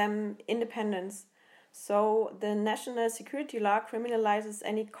about independence. So the national security law criminalizes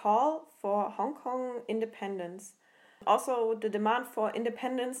any call for Hong Kong independence. Also, the demand for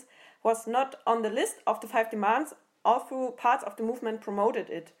independence was not on the list of the 5 demands, although parts of the movement promoted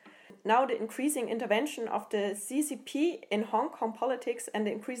it. Now the increasing intervention of the CCP in Hong Kong politics and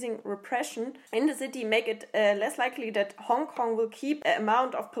the increasing repression in the city make it less likely that Hong Kong will keep an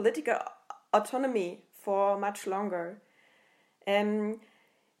amount of political autonomy for much longer.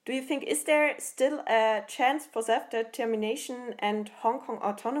 Do you think, is there still a chance for self-determination and Hong Kong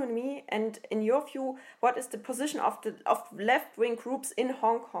autonomy? And in your view, what is the position of left-wing groups in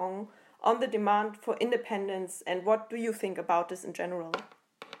Hong Kong on the demand for independence? And what do you think about this in general?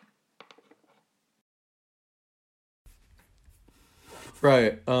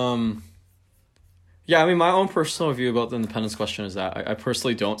 Right. My own personal view about the independence question is that I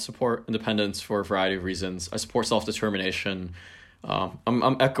personally don't support independence for a variety of reasons. I support self-determination.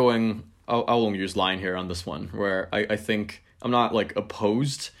 I'm echoing Ao Longyu's line here on this one, where I think I'm not like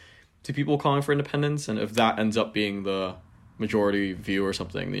opposed to people calling for independence, and if that ends up being the majority view or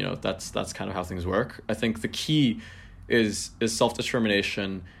something, that's kind of how things work. I think the key is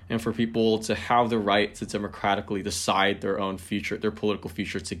self-determination, and for people to have the right to democratically decide their own future, their political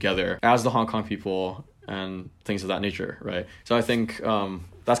future together as the Hong Kong people and things of that nature, right? So I think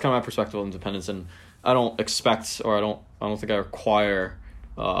that's kind of my perspective on independence, and I don't expect, or I don't think I require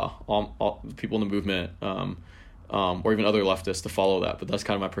all people in the movement or even other leftists to follow that. But that's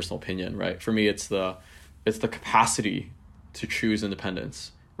kind of my personal opinion, right? For me, it's the capacity to choose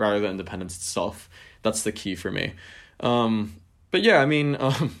independence rather than independence itself. That's the key for me. But yeah, I mean,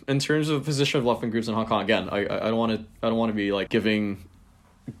 in terms of the position of left-wing groups in Hong Kong, again, I don't want to be like giving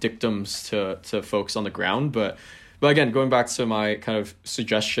dictums to folks on the ground, but again, going back to my kind of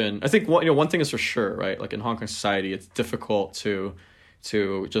suggestion, I think one thing is for sure, right? Like in Hong Kong society, it's difficult to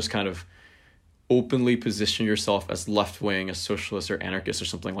just kind of openly position yourself as left-wing, as socialist or anarchist or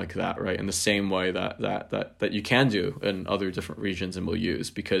something like that, right? In the same way that you can do in other different regions and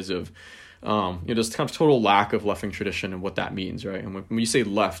milieux, because of there's kind of total lack of left-wing tradition and what that means, right? And when you say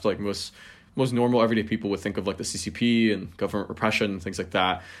left, like most normal everyday people would think of like the CCP and government repression and things like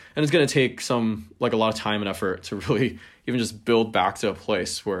that. And it's going to take a lot of time and effort to really even just build back to a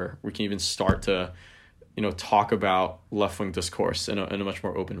place where we can even start to, talk about left-wing discourse in a much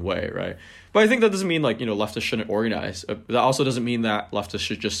more open way, right? But I think that doesn't mean like, leftists shouldn't organize. That also doesn't mean that leftists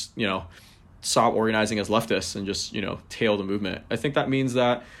should just, stop organizing as leftists and just, tail the movement. I think that means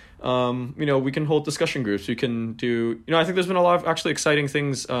that, we can hold discussion groups. We can do, I think there's been a lot of actually exciting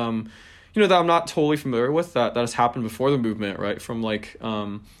things, that I'm not totally familiar with that has happened before the movement, right? From like,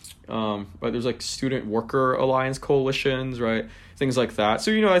 but there's like student worker alliance coalitions, right? Things like that.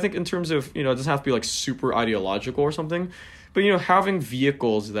 So, I think in terms of, it doesn't have to be like super ideological or something, but, having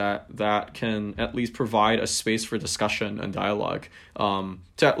vehicles that can at least provide a space for discussion and dialogue, to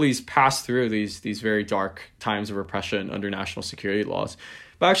at least pass through these very dark times of repression under national security laws.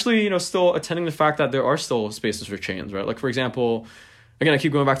 But actually, still attending the fact that there are still spaces for change, right? Like, for example, again, I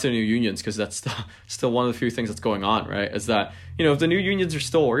keep going back to the new unions because that's still one of the few things that's going on, right? Is that, if the new unions are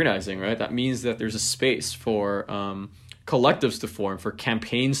still organizing, right, that means that there's a space for collectives to form, for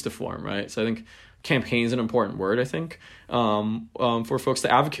campaigns to form, right? So I think campaign is an important word, I think, for folks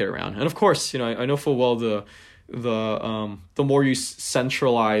to advocate around. And of course, I know full well the more you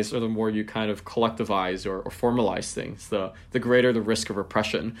centralize or the more you kind of collectivize or formalize things, the greater the risk of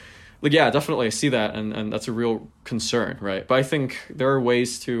repression. Like, yeah, definitely I see that, and that's a real concern, right? But I think there are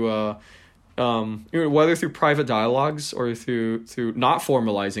ways to, whether through private dialogues or through not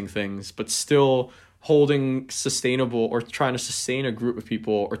formalizing things, but still holding sustainable or trying to sustain a group of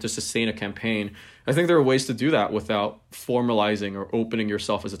people or to sustain a campaign. I think there are ways to do that without formalizing or opening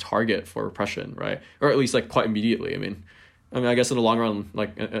yourself as a target for repression, right? Or at least like quite immediately. I mean, I guess in the long run,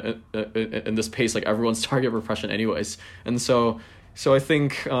 like in this pace, like everyone's target repression anyways. And so I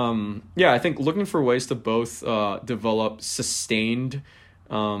think, I think looking for ways to both develop sustained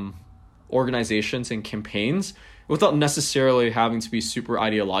organizations and campaigns without necessarily having to be super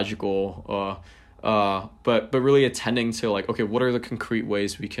ideological, but really attending to like, okay, what are the concrete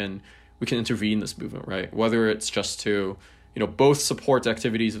ways we can intervene in this movement, right? Whether it's just to, both support the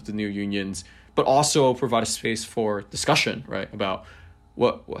activities of the new unions, but also provide a space for discussion, right? About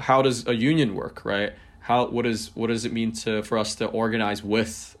how does a union work, right? What does it mean for us to organize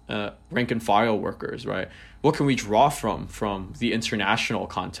with rank and file workers, right? What can we draw from the international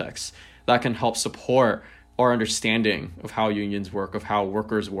context that can help support our understanding of how unions work, of how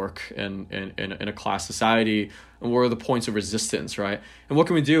workers work in a class society, and what are the points of resistance, right? And what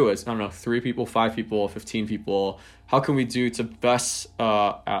can we do as, 3 people, 5 people, 15 people? How can we do to best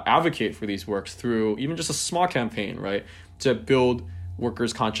advocate for these works through even just a small campaign, right? To build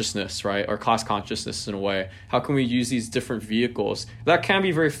workers' consciousness, right? Or class consciousness in a way. How can we use these different vehicles that can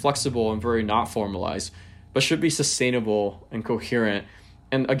be very flexible and very not formalized, but should be sustainable and coherent?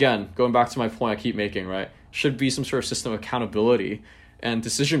 And again, going back to my point I keep making, right? Should be some sort of system of accountability and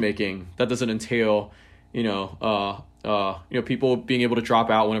decision-making that doesn't entail, people being able to drop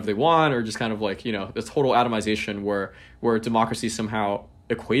out whenever they want, or just kind of like, this total atomization where democracy is somehow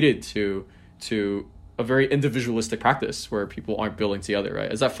equated to a very individualistic practice where people aren't building together,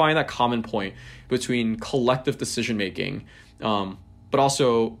 right? Is I find that common point between collective decision-making, but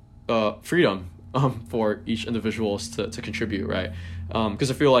also freedom for each individuals to contribute, right?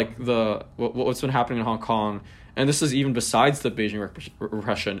 Because I feel like what's been happening in Hong Kong, and this is even besides the Beijing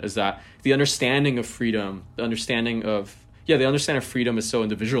repression, is that the understanding of freedom, the understanding of freedom is so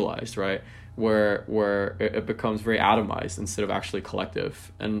individualized, right? Where it becomes very atomized instead of actually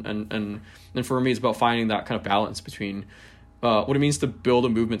collective. And for me, it's about finding that kind of balance between what it means to build a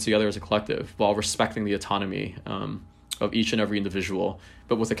movement together as a collective while respecting the autonomy of each and every individual,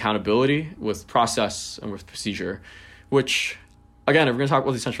 but with accountability, with process, and with procedure, which, again, if we're going to talk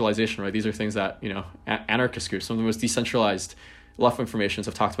about decentralization, right, these are things that, anarchist groups, some of the most decentralized left-wing formations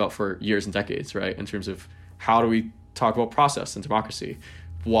have talked about for years and decades, right, in terms of how do we talk about process and democracy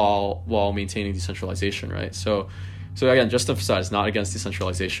while maintaining decentralization, right? So again, just to emphasize, not against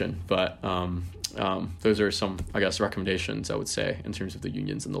decentralization, but those are some, I guess, recommendations I would say in terms of the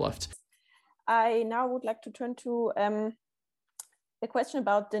unions and the left. I now would like to turn to the question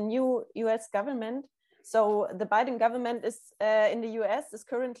about the new US government. So the Biden government is in the US is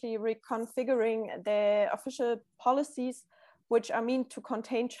currently reconfiguring the official policies, which are meant to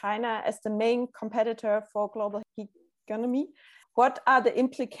contain China as the main competitor for global economy. What are the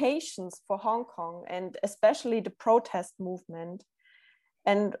implications for Hong Kong and especially the protest movement?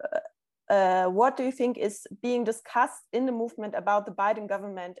 And what do you think is being discussed in the movement about the Biden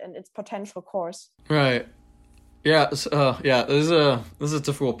government and its potential course? Right. Yeah. This is a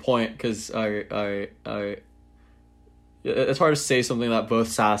difficult point because it's hard to say something that both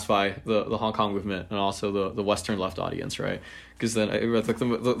satisfy the Hong Kong movement and also the Western left audience, right? Because then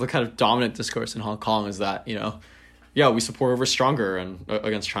the kind of dominant discourse in Hong Kong is that, you know, yeah, we support over stronger and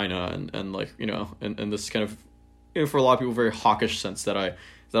against China and like, you know, and this kind of, you know, for a lot of people, very hawkish sense that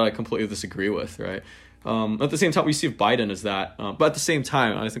I completely disagree with, right? At the same time, we see Biden as that, but at the same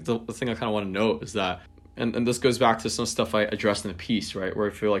time, I think the thing I kind of want to note is that, and this goes back to some stuff I addressed in the piece, right, where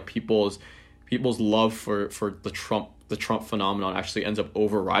I feel like people's love for the Trump phenomenon actually ends up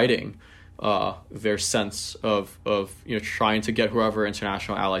overriding their sense of you know, trying to get whoever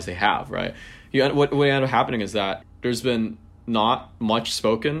international allies they have, right? What ended up happening is that there's been not much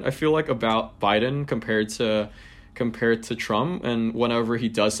spoken, I feel like, about Biden compared to Trump, and whenever he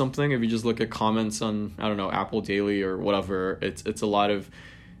does something, if you just look at comments on, I don't know, Apple Daily or whatever, it's a lot of,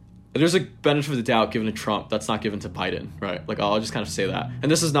 there's a benefit of the doubt given to Trump that's not given to Biden, right? Like, I'll just kind of say that.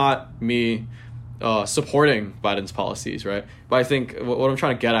 And this is not me supporting Biden's policies, right? But I think what I'm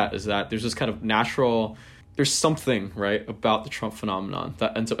trying to get at is that there's this kind of natural, there's something, right, about the Trump phenomenon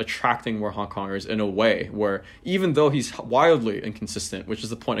that ends up attracting more Hong Kongers in a way where, even though he's wildly inconsistent, which is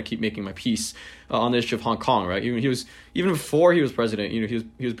the point I keep making my piece on the issue of Hong Kong, right? Even before he was president, you know,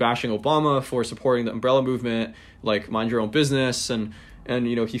 he was bashing Obama for supporting the umbrella movement, like mind your own business, and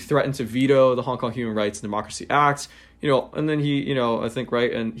you know, he threatened to veto the Hong Kong Human Rights and Democracy Act, you know, and then he, you know, I think,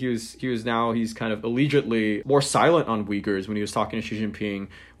 right, and he's kind of allegedly more silent on Uyghurs when he was talking to Xi Jinping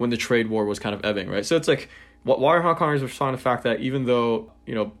when the trade war was kind of ebbing, right? So it's like, why are Hong Kongers responding to the fact that even though,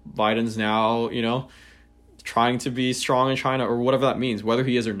 you know, Biden's now, you know, trying to be strong in China or whatever that means, whether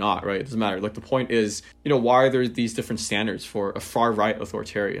he is or not, right? It doesn't matter. Like, the point is, you know, why are there these different standards for a far right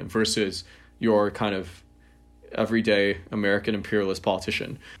authoritarian versus your kind of everyday American imperialist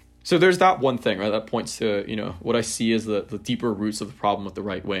politician? So there's that one thing, right, that points to, you know, what I see as the deeper roots of the problem with the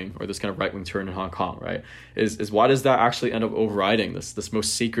right wing, or this kind of right wing turn in Hong Kong, right? Is why does that actually end up overriding this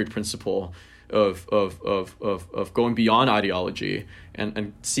most sacred principle of going beyond ideology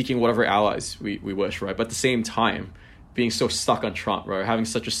and seeking whatever allies we wish, right? But at the same time, being so stuck on Trump, right? Having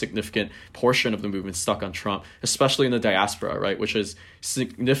such a significant portion of the movement stuck on Trump, especially in the diaspora, right? Which is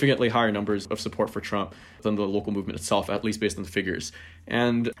significantly higher numbers of support for Trump than the local movement itself, at least based on the figures.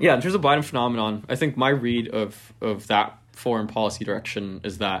 And yeah, in terms of Biden phenomenon, I think my read of that foreign policy direction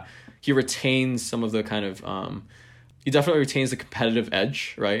is that he retains some of the kind of, he definitely retains the competitive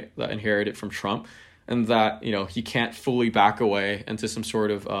edge, right? That inherited from Trump, and that, you know, he can't fully back away into some sort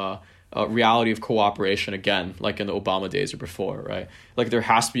of, reality of cooperation again, like in the Obama days or before, right? Like, there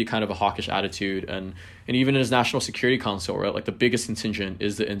has to be kind of a hawkish attitude, and even in his National Security Council, right? Like, the biggest contingent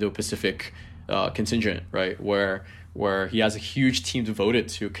is the Indo-Pacific contingent, right? Where he has a huge team devoted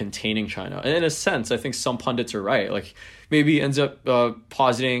to containing China. And in a sense, I think some pundits are right. Like, maybe he ends up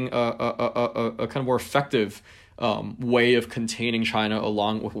positing a kind of more effective way of containing China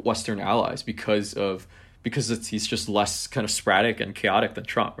along with Western allies because he's just less kind of sporadic and chaotic than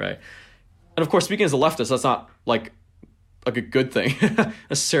Trump, right? And of course, speaking as a leftist, that's not like a good thing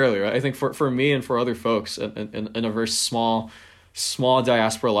necessarily, right? I think for me and for other folks in a very small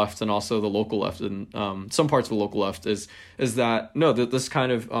diaspora left and also the local left and some parts of the local left is that no, that this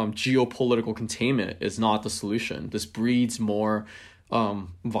kind of geopolitical containment is not the solution. This breeds more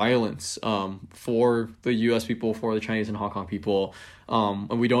violence for the U.S. people, for the Chinese and Hong Kong people,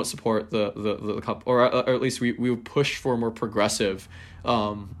 and we don't support the or at least we would push for more progressive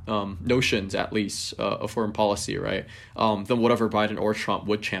notions, at least of foreign policy, right? Than whatever Biden or Trump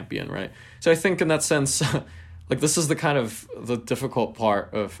would champion, right? So I think in that sense, like, this is the kind of the difficult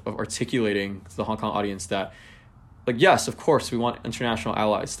part of articulating to the Hong Kong audience that, like, yes, of course, we want international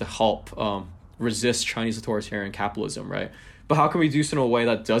allies to help resist Chinese authoritarian capitalism, right? But how can we do so in a way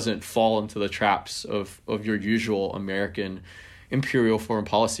that doesn't fall into the traps of your usual American imperial foreign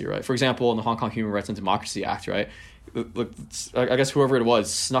policy, right? For example, in the Hong Kong Human Rights and Democracy Act, right? I guess whoever it was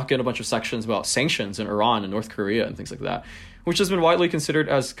snuck in a bunch of sections about sanctions in Iran and North Korea and things like that, which has been widely considered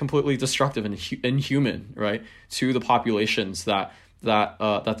as completely destructive and inhuman, right, to the populations that that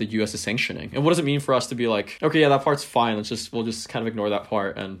the U.S. is sanctioning. And what does it mean for us to be like, okay, yeah, that part's fine. We'll just kind of ignore that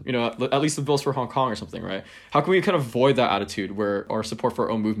part. And, you know, at least the bill's for Hong Kong or something, right? How can we kind of avoid that attitude where our support for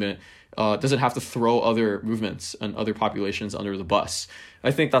our own movement doesn't have to throw other movements and other populations under the bus?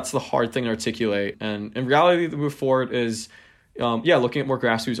 I think that's the hard thing to articulate. And in reality, the move forward is, looking at more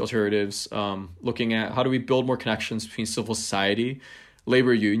grassroots alternatives, looking at how do we build more connections between civil society,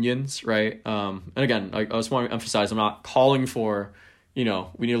 labor unions, right? And again, I just want to emphasize, I'm not calling for, you know,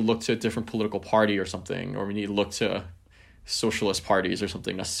 we need to look to a different political party or something, or we need to look to socialist parties or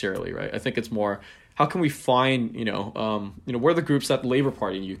something necessarily, right? I think it's more, how can we find, where are the groups that the Labour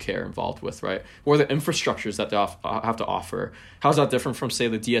Party in the UK are involved with, right? What are the infrastructures that they have to offer? How's that different from, say,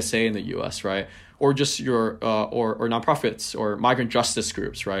 the DSA in the US, right? Or just your or nonprofits or migrant justice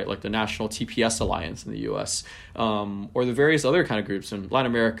groups, right? Like the National TPS Alliance in the US, or the various other kind of groups in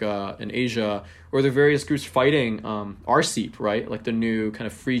Latin America and Asia, or the various groups fighting RCEP, right? Like the new kind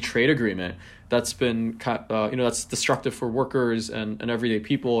of free trade agreement that's been, that's destructive for workers and everyday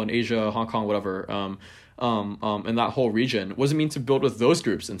people in Asia, Hong Kong, whatever, in that whole region. What does it mean to build with those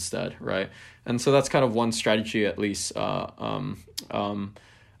groups instead, right? And so that's kind of one strategy, at least,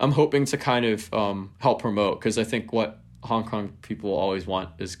 I'm hoping to kind of help promote, because I think what Hong Kong people always want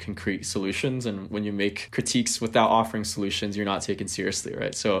is concrete solutions. And when you make critiques without offering solutions, you're not taken seriously,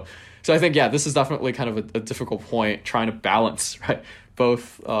 right? So I think, this is definitely kind of a difficult point, trying to balance, right,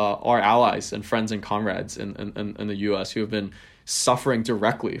 both our allies and friends and comrades in the U.S. who have been suffering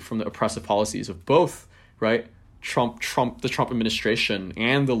directly from the oppressive policies of both, right, the Trump administration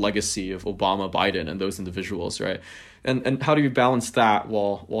and the legacy of Obama, Biden, and those individuals, right? And how do you balance that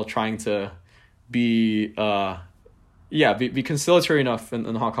while trying to be conciliatory enough in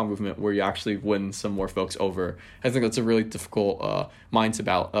the Hong Kong movement where you actually win some more folks over? I think that's a really difficult a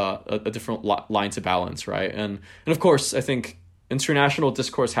different line to balance, right? And of course, I think international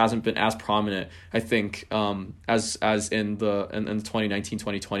discourse hasn't been as prominent, I think, as in the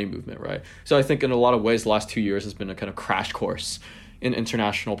 2019-2020 movement, right? So I think in a lot of ways, the last 2 years has been a kind of crash course in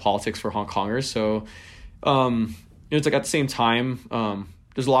international politics for Hong Kongers. So, it's like at the same time,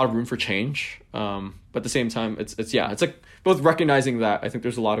 there's a lot of room for change. But at the same time, it's like both recognizing that I think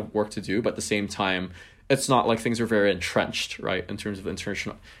there's a lot of work to do, but at the same time, it's not like things are very entrenched, right, in terms of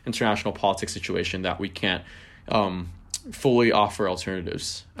international politics situation that we can't fully offer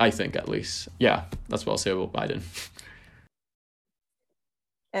alternatives, I think, at least. Yeah, that's what I'll say about Biden.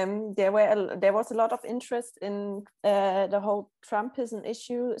 There was a lot of interest in the whole Trumpism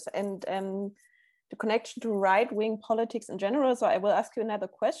issues and the connection to right-wing politics in general. So I will ask you another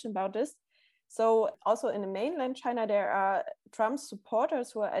question about this. So also in the mainland China, there are Trump supporters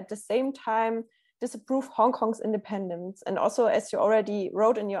who are at the same time disapprove Hong Kong's independence. And also, as you already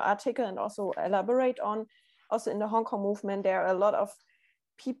wrote in your article and also elaborate on, also in the Hong Kong movement, there are a lot of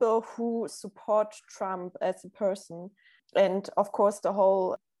people who support Trump as a person. And of course, the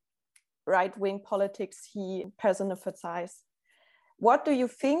whole right-wing politics he personifies. What do you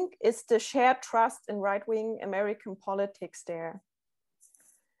think is the shared trust in right-wing American politics there?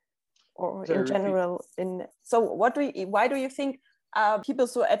 Or in general? Why do you think people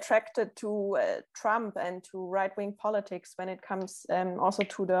so attracted to Trump and to right-wing politics when it comes also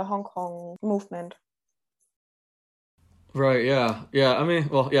to the Hong Kong movement? Right, yeah. I mean,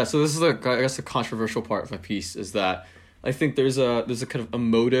 so this is the controversial part of my piece is that I think there's a kind of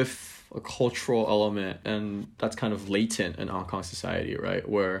emotive, a cultural element, and that's kind of latent in Hong Kong society, right?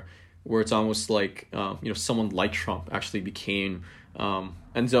 Where it's almost like someone like Trump actually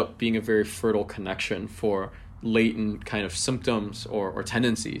ends up being a very fertile connection for latent kind of symptoms or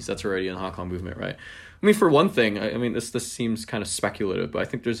tendencies that's already in the Hong Kong movement, right? I mean, for one thing, I mean this seems kind of speculative, but I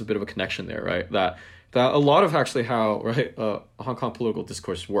think there's a bit of a connection there, right? That a lot of actually how Hong Kong political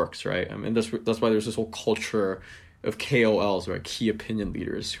discourse works, right? I mean that's why there's this whole culture of KOLs, right, key opinion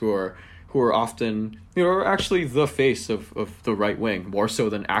leaders, who are often are actually the face of the right wing more so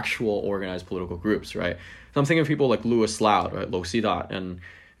than actual organized political groups, right? So I'm thinking of people like Louis Loud, right, Lo Sidat, and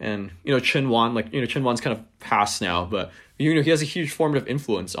Chen Wan. Chen Wan's kind of passed now, but he has a huge formative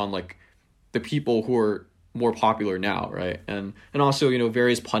influence on like the people who are more popular now, right? And also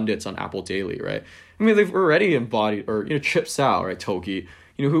various pundits on Apple Daily, right? I mean they've already embodied, or Chip Sao, right, Toki,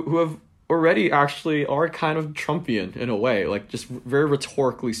 who have already actually are kind of Trumpian in a way, like just very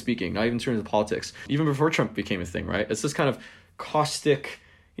rhetorically speaking, not even in terms of politics, even before Trump became a thing, right? It's this kind of caustic,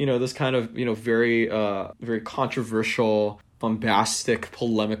 this kind of, very, very controversial, bombastic,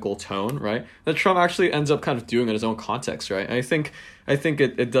 polemical tone, right? That Trump actually ends up kind of doing in his own context, right? And I think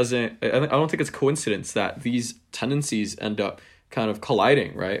it doesn't, I don't think it's coincidence that these tendencies end up kind of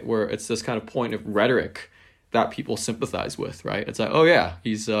colliding, right? Where it's this kind of point of rhetoric that people sympathize with, right? It's like, oh yeah,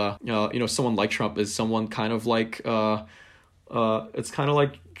 he's someone like Trump is someone kind of like it's kind of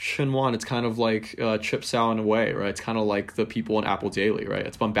like Chun Wan, it's kind of like Chip Sao in a way, right? It's kind of like the people in Apple Daily, right?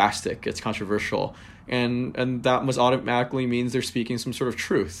 It's bombastic, it's controversial, and that must automatically means they're speaking some sort of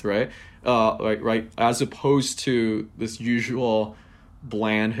truth, right? Right, as opposed to this usual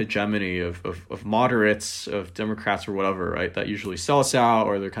bland hegemony of moderates, of Democrats or whatever, right? That usually sell us out,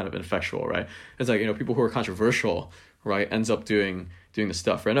 or they're kind of ineffectual, right? It's like, people who are controversial, right, ends up doing the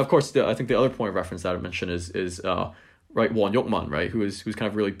stuff, right? And of course, I think the other point of reference that I mentioned is right, Won Yokman, right, who's kind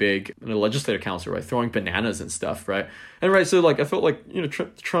of really big in the legislative council, right, throwing bananas and stuff, right? And right, so like I felt like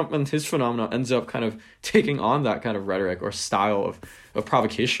Trump and his phenomenon ends up kind of taking on that kind of rhetoric or style of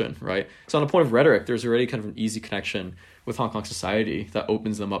provocation, right? So on the point of rhetoric, there's already kind of an easy connection with Hong Kong society that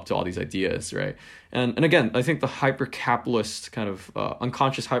opens them up to all these ideas, right? And again, I think the hyper-capitalist kind of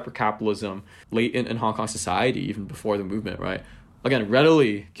unconscious hyper-capitalism latent in Hong Kong society, even before the movement, right, again,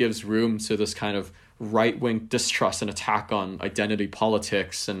 readily gives room to this kind of right-wing distrust and attack on identity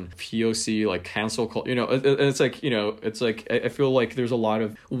politics and POC, like cancel culture. It's like I feel like there's a lot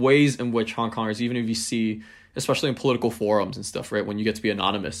of ways in which Hong Kongers, even if you see, especially in political forums and stuff, right, when you get to be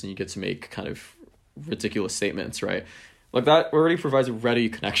anonymous and you get to make kind of ridiculous statements, right, like that already provides a ready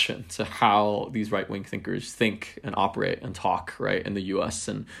connection to how these right-wing thinkers think and operate and talk, right, in the US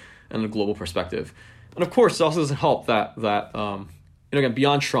and the global perspective. And of course, it also doesn't help that again,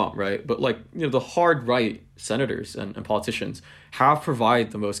 beyond Trump, right, but like, the hard right senators and politicians have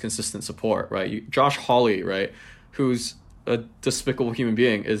provided the most consistent support, right? Josh Hawley, right, who's a despicable human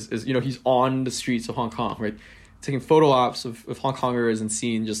being, is he's on the streets of Hong Kong, right, taking photo ops of Hong Kongers and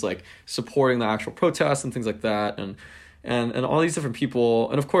seeing just like supporting the actual protests and things like that, and all these different people.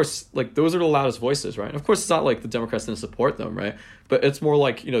 And of course, like, those are the loudest voices, right? And of course, it's not like the Democrats didn't support them, right? But it's more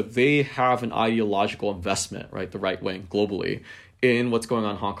like, they have an ideological investment, right, the right wing globally, in what's going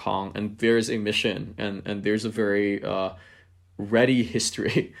on in Hong Kong. And there's a mission and there's a very ready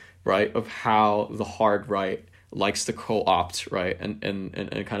history, right, of how the hard right likes to co-opt, right, and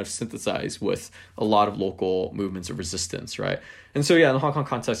kind of synthesize with a lot of local movements of resistance, right? And so, yeah, in the Hong Kong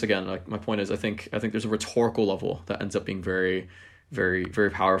context, again, like, my point is, I think there's a rhetorical level that ends up being very, very,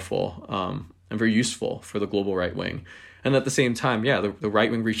 very powerful and very useful for the global right wing. And at the same time, yeah, the right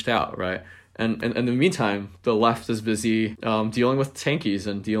wing reached out, right? And in the meantime, the left is busy dealing with tankies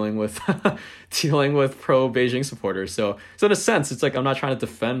and dealing with pro-Beijing supporters. So in a sense, it's like, I'm not trying to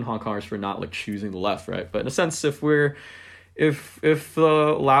defend Hong Kongers for not like choosing the left, right? But in a sense, if the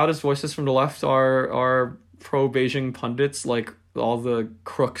loudest voices from the left are pro-Beijing pundits, like all the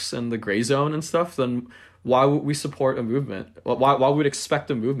crooks in the gray zone and stuff, then why would we support a movement? Why would we expect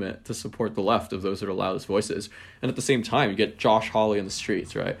a movement to support the left if those are the loudest voices? And at the same time, you get Josh Hawley in the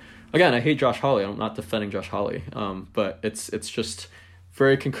streets, right? Again, I hate Josh Hawley. I'm not defending Josh Hawley. But it's just,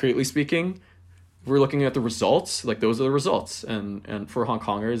 very concretely speaking, we're looking at the results. Like, those are the results, and for Hong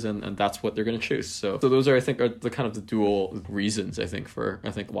Kongers, and that's what they're going to choose. So those are, I think, are the kind of the dual reasons, I think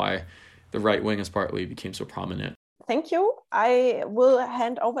why the right wing as partly became so prominent. Thank you. I will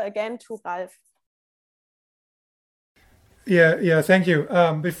hand over again to Ralph. Yeah, thank you.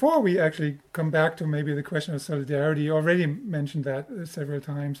 Before we actually come back to maybe the question of solidarity, you already mentioned that several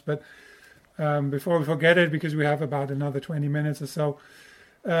times, but before we forget it, because we have about another 20 minutes or so,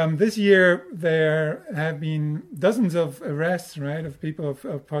 this year there have been dozens of arrests, right, of people,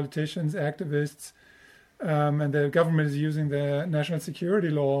 of politicians, activists, and the government is using the national security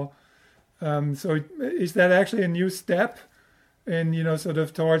law. So is that actually a new step in, sort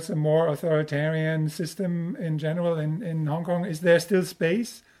of towards a more authoritarian system in general in Hong Kong? Is there still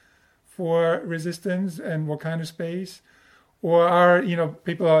space for resistance, and what kind of space? Or are,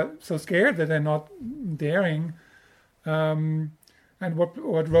 people are so scared that they're not daring? And what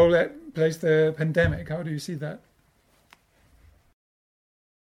role plays the pandemic? How do you see that?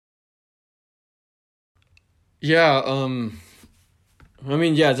 Yeah, I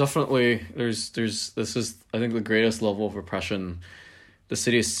mean, yeah, definitely. This is, I think, the greatest level of repression the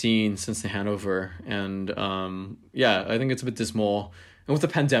city has seen since the handover, and yeah, I think it's a bit dismal. And with the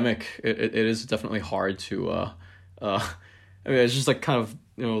pandemic, it is definitely hard to. I mean, it's just like kind of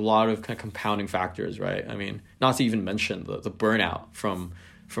a lot of kind of compounding factors, right? I mean, not to even mention the burnout from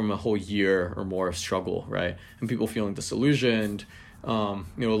a whole year or more of struggle, right? And people feeling disillusioned, let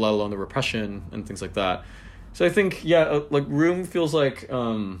alone the repression and things like that. So I think, yeah, like Room feels like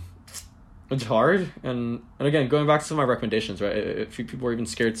it's hard. And again, going back to some of my recommendations, right? If people are even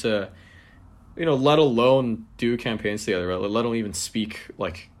scared to, let alone do campaigns together, right? Let alone even speak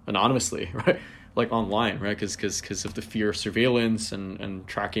like anonymously, right? like online, right? Because of the fear of surveillance and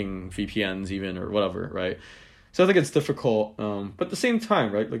tracking VPNs even or whatever, right? So I think it's difficult, but at the same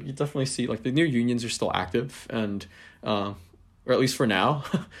time, right? Like you definitely see like the new unions are still active, and or at least for now,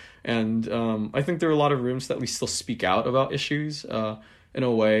 and I think there are a lot of rooms that we still speak out about issues in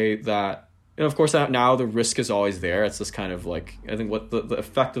a way that, and of course now the risk is always there. It's this kind of like, I think what the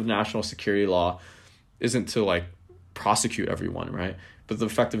effect of national security law isn't to like prosecute everyone, right? But the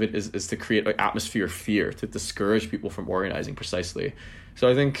effect of it is to create an atmosphere of fear, to discourage people from organizing precisely. So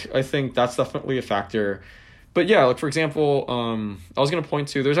I think that's definitely a factor. But yeah, like for example, I was going to point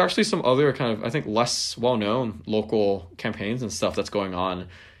to, there's actually some other kind of, I think, less well-known local campaigns and stuff that's going on.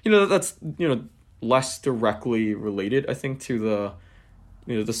 That's, less directly related, I think, to the,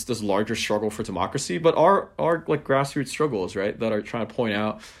 this larger struggle for democracy, but are like grassroots struggles, right, that are trying to point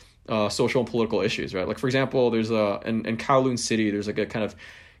out social and political issues, right? Like for example, there's in Kowloon City, there's like a kind of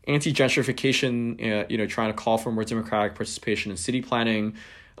anti-gentrification, trying to call for more democratic participation in city planning.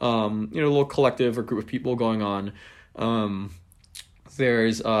 A little collective or group of people going on.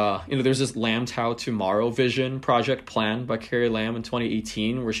 There's this Lambtow Tomorrow vision project planned by Carrie Lam in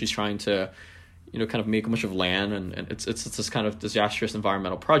 2018, where she's trying to, kind of make a bunch of land, and it's this kind of disastrous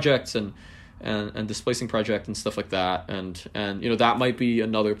environmental projects and displacing project and stuff like that. And that might be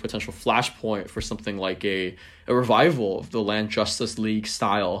another potential flashpoint for something like a revival of the Land Justice League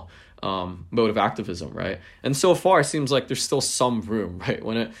style mode of activism, right? And so far it seems like there's still some room, right,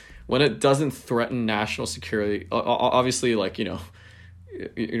 when it doesn't threaten national security. Obviously, like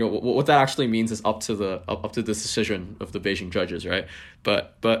what that actually means is up to the decision of the Beijing judges, right?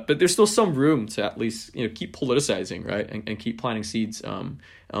 But there's still some room to at least keep politicizing, right, and keep planting seeds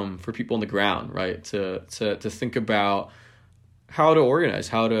for people on the ground, right, to think about how to organize,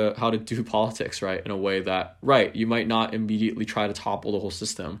 how to do politics, right, in a way that, right, you might not immediately try to topple the whole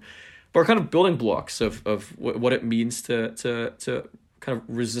system, but are kind of building blocks of what it means to kind of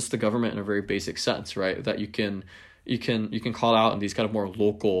resist the government in a very basic sense, right? That you can call out in these kind of more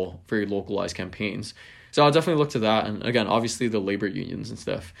local, very localized campaigns. So I'll definitely look to that, and again, obviously the labor unions and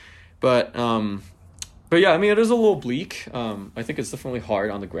stuff. But yeah, I mean, it is a little bleak. I think it's definitely hard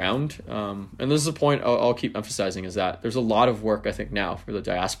on the ground. And this is a point I'll keep emphasizing, is that there's a lot of work, I think, now for the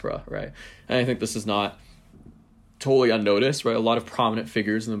diaspora, right? And I think this is not totally unnoticed, right? A lot of prominent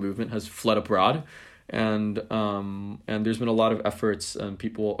figures in the movement has fled abroad, and there's been a lot of efforts and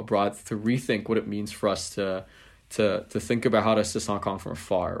people abroad to rethink what it means for us to think about how to assist Hong Kong from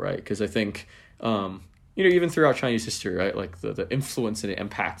afar, right? Because I think even throughout Chinese history, right, like the influence and the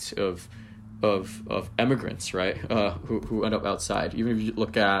impact of immigrants, right, who end up outside. Even if you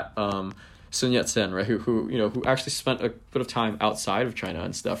look at Sun Yat-sen, right, who actually spent a bit of time outside of China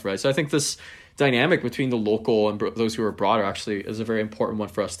and stuff, right? So I think this dynamic between the local and those who are abroad is a very important one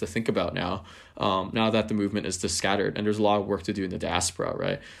for us to think about now. Now that the movement is this scattered, and there's a lot of work to do in the diaspora,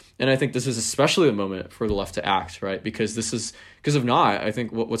 right? And I think this is especially the moment for the left to act, right? Because if not, I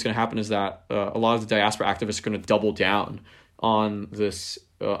think what's going to happen is that a lot of the diaspora activists are going to double down on this,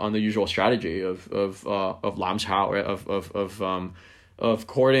 on the usual strategy of Lambtow, right? Of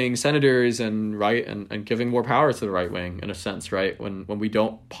courting senators and giving more power to the right wing, in a sense, right? When we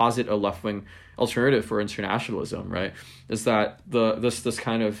don't posit a left wing alternative for internationalism, right? Is that this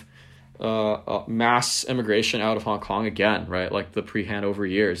kind of mass immigration out of Hong Kong again, right? Like the pre-Hanover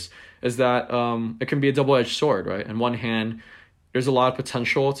years, is that it can be a double-edged sword, right? On one hand, there's a lot of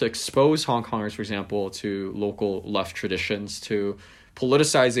potential to expose Hong Kongers, for example, to local left traditions, to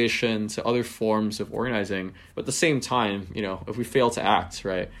politicization, to other forms of organizing. But at the same time, if we fail to act,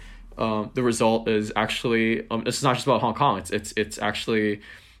 right, the result is actually it's not just about Hong Kong. It's actually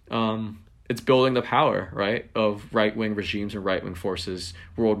it's building the power, right, of right-wing regimes and right-wing forces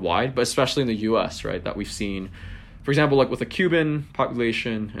worldwide, but especially in the U.S., right, that we've seen, for example, like with the Cuban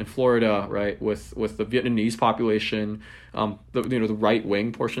population in Florida, right, with the Vietnamese population, the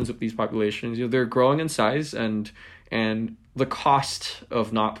right-wing portions of these populations, they're growing in size, and the cost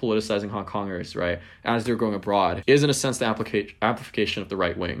of not politicizing Hong Kongers, right, as they're going abroad, is in a sense the amplification of the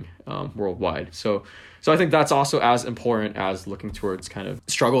right wing worldwide. So I think that's also as important as looking towards kind of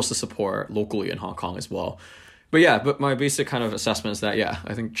struggles to support locally in Hong Kong as well. But my basic kind of assessment is that,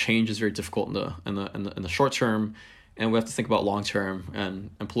 I think change is very difficult in the short term, and we have to think about long term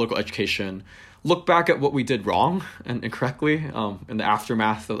and political education. Look back at what we did wrong and incorrectly in the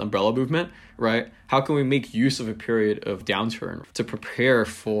aftermath of the umbrella movement, right? How can we make use of a period of downturn to prepare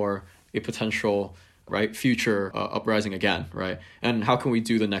for a potential, right, future uprising again, right? And how can we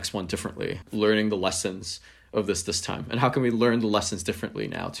do the next one differently? Learning the lessons of this time, and how can we learn the lessons differently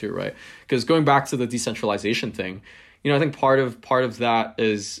now too, right? Because going back to the decentralization thing, I think part of that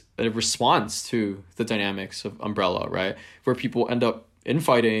is a response to the dynamics of Umbrella, right? Where people end up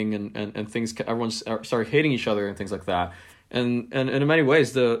infighting and things, everyone started hating each other and things like that. And in many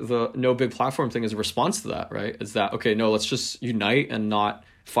ways, the no big platform thing is a response to that, right? Is that, okay, no, let's just unite and not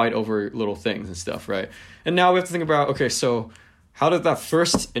fight over little things and stuff, right? And now we have to think about, okay, so how did that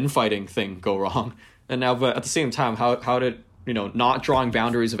first infighting thing go wrong? And now, but at the same time, how did, not drawing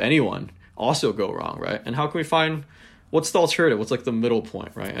boundaries of anyone also go wrong, right? And how can we find, what's the alternative? What's like the middle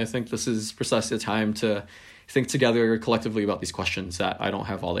point, right? I think this is precisely the time to think together collectively about these questions that I don't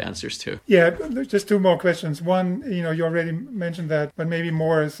have all the answers to. Yeah, just two more questions. One, you already mentioned that, but maybe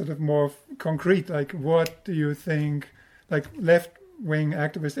more concrete, like what do you think, like left-wing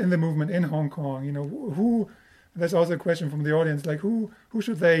activists in the movement in Hong Kong, who, that's also a question from the audience, like who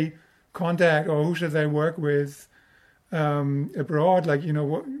should they contact or who should they work with abroad? Like,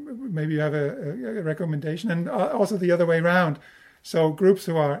 maybe you have a recommendation, and also the other way around. So groups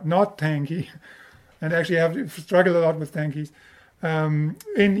who are not tanky and actually have struggled a lot with tankies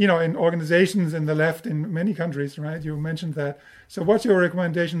in organizations in the left in many countries, right? You mentioned that. So what's your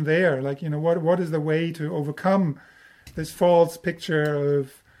recommendation there? Like, what is the way to overcome this false picture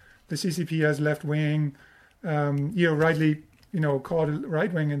of the CCP as left wing? You rightly, called it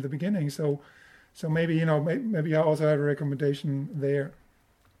right wing in the beginning. So maybe, maybe I also have a recommendation there.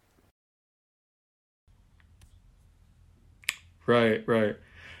 Right.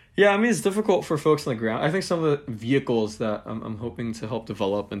 Yeah, I mean, it's difficult for folks on the ground. I think some of the vehicles that I'm hoping to help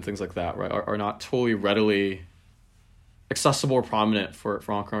develop and things like that, right, are not totally readily accessible or prominent for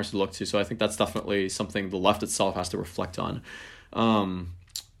Hong Kongers to look to. So I think that's definitely something the left itself has to reflect on.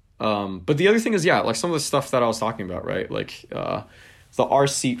 But the other thing is, like some of the stuff that I was talking about, right, like the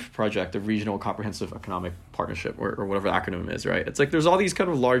RCEP project, the Regional Comprehensive Economic Partnership, or whatever the acronym is, right? It's like there's all these kind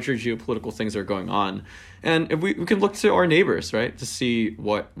of larger geopolitical things that are going on. And if we can look to our neighbors, right, to see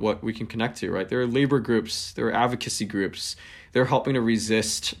what we can connect to, right? There are labor groups, there are advocacy groups, they're helping to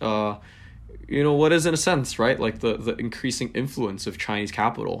resist, what is in a sense, right, like the increasing influence of Chinese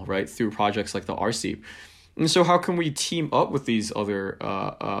capital, right, through projects like the RCEP. And so how can we team up with these other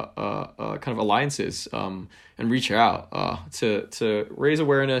kind of alliances and reach out to raise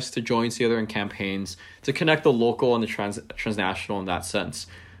awareness, to join together in campaigns, to connect the local and the transnational in that sense.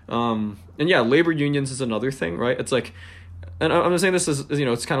 And labor unions is another thing, right? It's like, and I'm saying this as,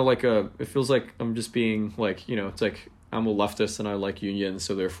 it's kind of like it feels like I'm just being like, it's like I'm a leftist and I like unions,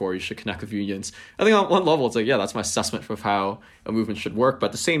 so therefore you should connect with unions. I think on one level, it's like, that's my assessment of how a movement should work. But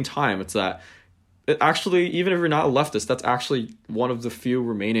at the same time, it's that it actually, even if you're not a leftist, that's actually one of the few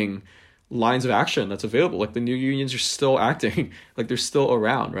remaining lines of action that's available. Like the new unions are still acting, like they're still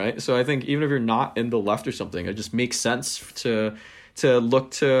around, right? So I think even if you're not in the left or something, it just makes sense to look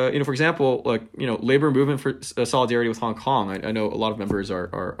to, for example, like, labor movement for solidarity with Hong Kong. I know a lot of members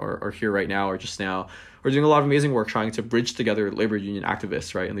are here right now or just now. We're doing a lot of amazing work trying to bridge together labor union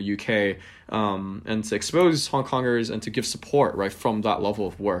activists, right, in the UK, and to expose Hong Kongers and to give support, right, from that level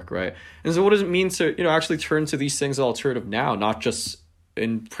of work, right? And so what does it mean to, actually turn to these things as alternative now, not just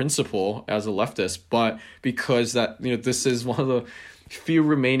in principle as a leftist, but because that, this is one of the few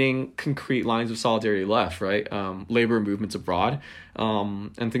remaining concrete lines of solidarity left, right? Labor movements abroad,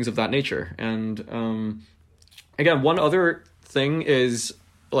 and things of that nature. And again, one other thing is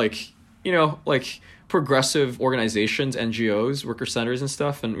like progressive organizations, NGOs, worker centers and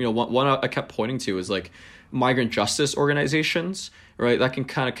stuff. And, one I kept pointing to is like migrant justice organizations, right? That can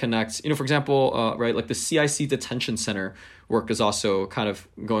kind of connect, for example, right, like the CIC detention center work is also kind of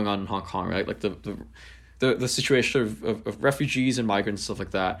going on in Hong Kong, right? Like the situation of refugees and migrants, stuff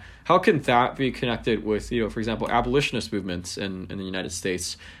like that. How can that be connected with, for example, abolitionist movements in the United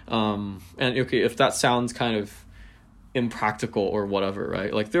States? And okay, if that sounds kind of impractical or whatever,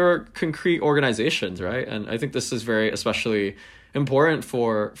 right? Like there are concrete organizations, right? And I think this is very especially important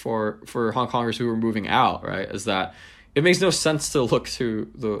for Hong Kongers who are moving out, right? Is that it makes no sense to look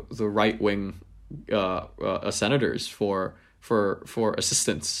to the right wing senators for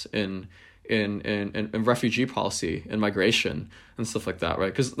assistance in refugee policy and migration and stuff like that,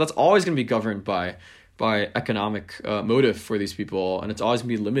 right? Because that's always going to be governed by economic motive for these people, and it's always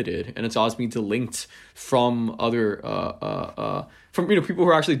going to be limited, and it's always going to be linked from other from people who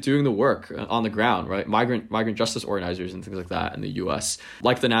are actually doing the work on the ground, right? Migrant justice organizers and things like that in the U.S.,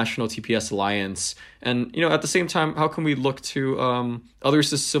 like the National TPS Alliance. And at the same time, how can we look to other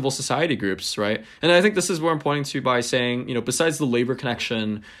civil society groups, right? And I think this is where I'm pointing to by saying, besides the labor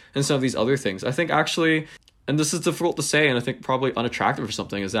connection and some of these other things, I think actually and this is difficult to say, and I think probably unattractive or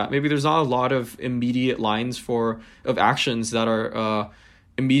something, is that maybe there's not a lot of immediate lines of actions that are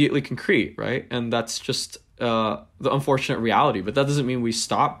immediately concrete, right? And that's just the unfortunate reality. But that doesn't mean we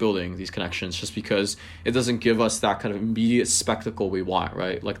stop building these connections just because it doesn't give us that kind of immediate spectacle we want,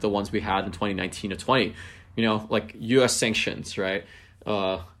 right? Like the ones we had in 2019 to 20, like U.S. sanctions, right?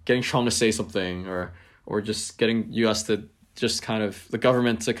 Getting Trump to say something, or just getting U.S. to just kind of the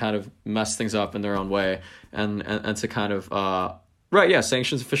government to kind of mess things up in their own way, and to kind of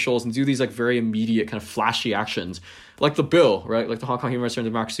sanctions officials and do these like very immediate kind of flashy actions, like the bill, right? Like the Hong Kong Human Rights and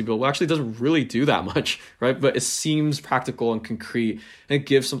Democracy Bill, actually doesn't really do that much, right? But it seems practical and concrete, and it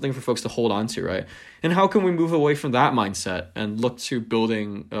gives something for folks to hold on to, right? And how can we move away from that mindset and look to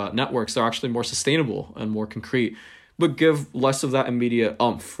building networks that are actually more sustainable and more concrete, but give less of that immediate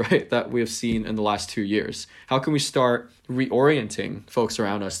oomph, right, that we have seen in the last 2 years? How can we start reorienting folks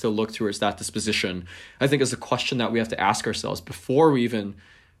around us to look towards that disposition? I think is a question that we have to ask ourselves before we even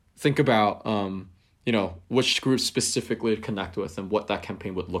think about, which groups specifically to connect with and what that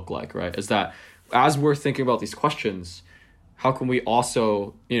campaign would look like, right? Is that as we're thinking about these questions, how can we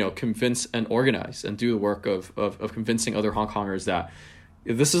also, convince and organize and do the work of convincing other Hong Kongers that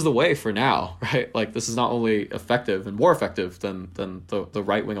this is the way for now, right? Like this is not only effective and more effective than the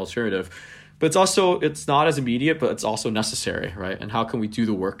right-wing alternative, but it's not as immediate, but it's also necessary, right? And how can we do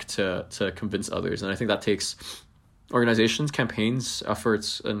the work to convince others? And I think that takes organizations, campaigns,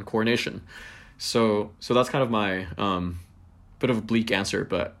 efforts, and coordination. So that's kind of my bit of a bleak answer,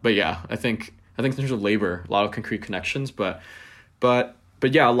 but yeah, I think in terms of labor, a lot of concrete connections, but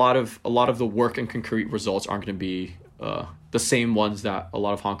yeah, a lot of the work and concrete results aren't going to be the same ones that a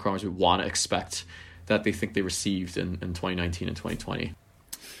lot of Hong Kongers would want to expect that they think they received in 2019 and 2020.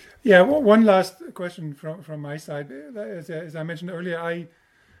 Yeah, well, one last question from my side. As I mentioned earlier,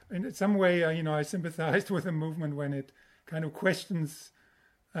 in some way, I sympathized with the movement when it kind of questions,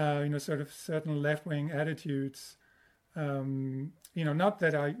 sort of certain left-wing attitudes. Not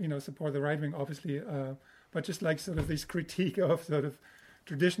that I, support the right wing, obviously, but just like sort of this critique of sort of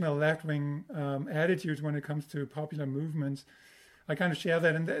traditional left-wing attitudes when it comes to popular movements. I kind of share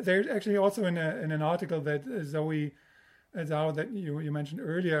that, and there's actually also in an article that Zoe Zhao that you mentioned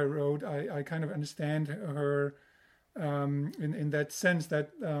earlier wrote. I kind of understand her in that sense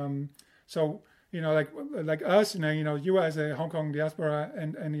that like us, you as a Hong Kong diaspora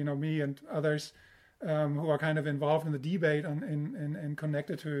and me and others who are kind of involved in the debate and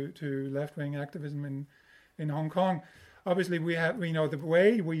connected to left-wing activism in Hong Kong. Obviously, we know the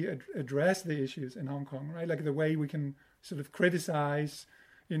way we address the issues in Hong Kong, right? Like the way we can sort of criticize,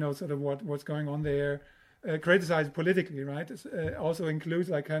 sort of what's going on there, criticize politically, right? It also includes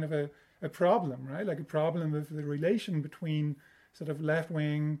like kind of a problem, right? Like a problem with the relation between sort of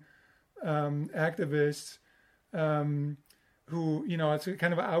left-wing activists who, it's a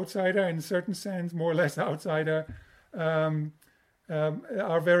kind of an outsider in a certain sense, more or less outsider,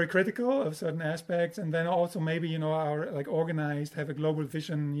 are very critical of certain aspects, and then also maybe are like organized, have a global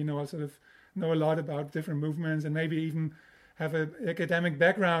vision, sort of know a lot about different movements, and maybe even have an academic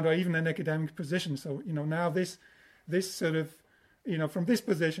background or even an academic position. So now this sort of from this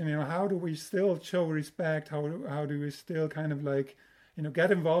position, how do we still show respect? How do we still kind of like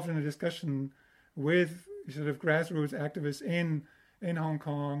get involved in a discussion with sort of grassroots activists in Hong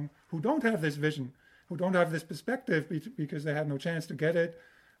Kong who don't have this vision, who don't have this perspective because they had no chance to get it.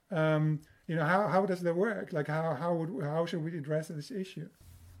 How does that work? Like how should we address this issue?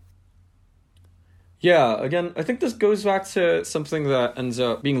 Yeah, again, I think this goes back to something that ends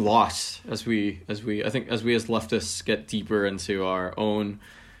up being lost as we as leftists get deeper into our own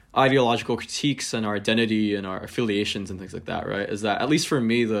ideological critiques and our identity and our affiliations and things like that, right? Is that, at least for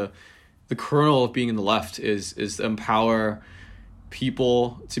me, the kernel of being in the left is to empower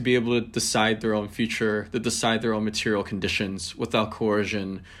people to be able to decide their own future, to decide their own material conditions without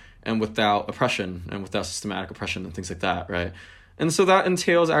coercion and without oppression and without systematic oppression and things like that, right? And so that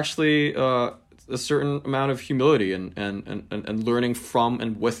entails actually a certain amount of humility and learning from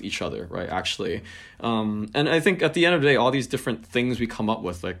and with each other, right, actually. And I think at the end of the day, all these different things we come up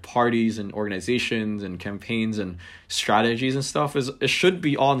with, like parties and organizations and campaigns and strategies and stuff, it should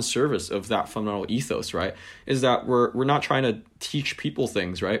be all in service of that fundamental ethos, right? Is that we're not trying to teach people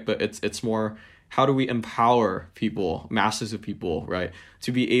things, right? But it's more, how do we empower people, masses of people, right,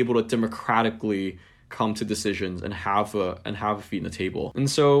 to be able to democratically come to decisions and have a feet in the table. And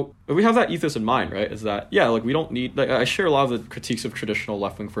so if we have that ethos in mind, right, is that, yeah, like we don't need, like I share a lot of the critiques of traditional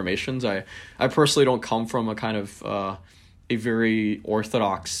left-wing formations. I personally don't come from a kind of a very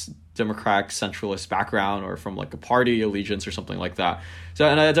orthodox democratic centralist background or from like a party allegiance or something like that. So,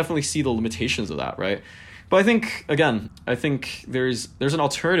 and I definitely see the limitations of that, right? But I think, again, there's an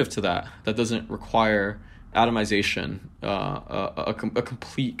alternative to that doesn't require atomization, a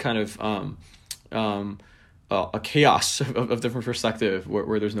complete kind of a chaos of different perspective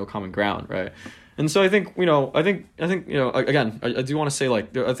where there's no common ground, right? And so I think, again, I do want to say,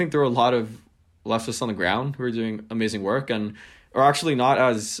 like, I think there are a lot of leftists on the ground who are doing amazing work and are actually not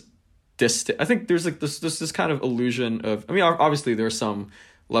as distant. I think there's like this kind of illusion of, I mean, obviously there are some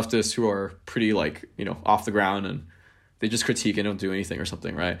leftists who are pretty, like, off the ground and they just critique and don't do anything or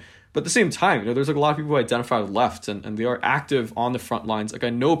something, right? But at the same time, there's like a lot of people who identify with left and they are active on the front lines. Like I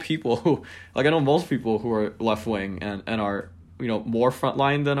know most people who are left wing and are, more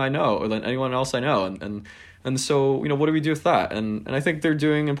frontline than I know or than anyone else I know. And so, what do we do with that? And I think they're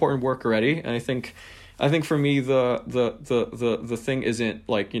doing important work already. And I think for me, the thing isn't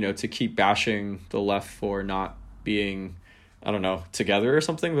like, to keep bashing the left for not being, I don't know, together or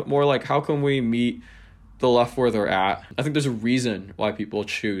something, but more like, how can we meet the left where they're at? I think there's a reason why people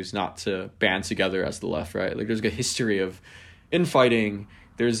choose not to band together as the left, right? Like there's a history of infighting.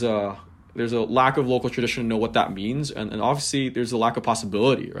 There's a lack of local tradition to know what that means. And obviously there's a lack of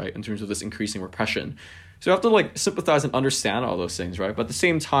possibility, right? In terms of this increasing repression. So you have to like sympathize and understand all those things, right? But at the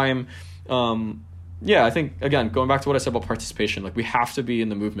same time, I think, again, going back to what I said about participation, like we have to be in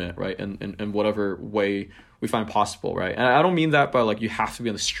the movement, right? In whatever way we find possible, right? And I don't mean that by like you have to be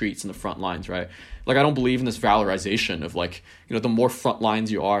on the streets and the front lines, right? Like I don't believe in this valorization of like, the more front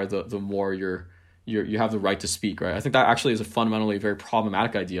lines you are, the more you have the right to speak, right? I think that actually is a fundamentally very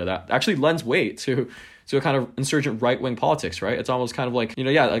problematic idea that actually lends weight to a kind of insurgent right-wing politics, right? It's almost kind of like,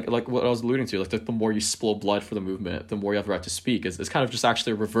 like what I was alluding to, like the more you spill blood for the movement, the more you have the right to speak. It's kind of just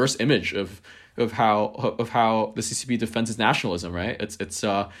actually a reverse image of how the CCP defends its nationalism, right? It's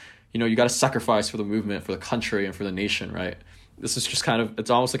you got to sacrifice for the movement, for the country, and for the nation, right? This is just kind of, it's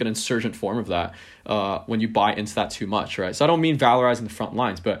almost like an insurgent form of that when you buy into that too much, right? So I don't mean valorizing the front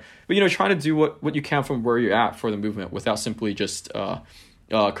lines, but trying to do what you can from where you're at for the movement without simply just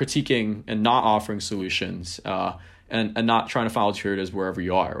critiquing and not offering solutions and not trying to find alternatives wherever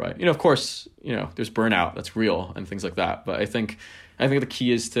you are, right? Of course, there's burnout that's real and things like that. But I think the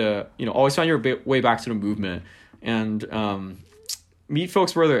key is to, always find your way back to the movement and meet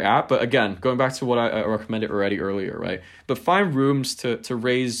folks where they're at. But again, going back to what I recommended already earlier, right? But find rooms to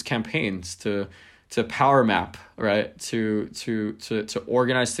raise campaigns, to power map, right? To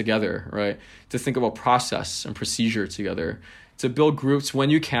organize together, right? To think about process and procedure together, to build groups when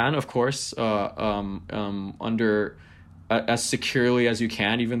you can, of course, under as securely as you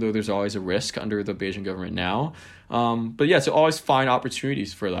can, even though there's always a risk under the Beijing government now. But yeah, to always find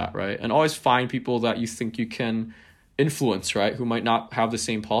opportunities for that, right? And always find people that you think you can influence, right? Who might not have the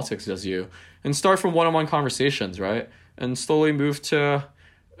same politics as you, and start from one-on-one conversations, right? And slowly move to,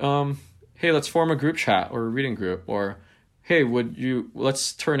 hey, let's form a group chat or a reading group, or hey,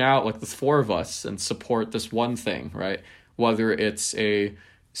 let's turn out like the four of us and support this one thing, right? Whether it's a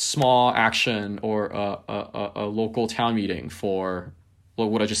small action or a local town meeting for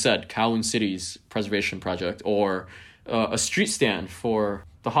what I just said, Kowloon City's preservation project, or a street stand for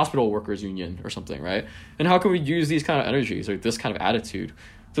the hospital workers union or something, right? And how can we use these kind of energies or this kind of attitude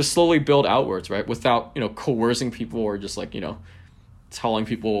to slowly build outwards, right? Without, coercing people or just like, telling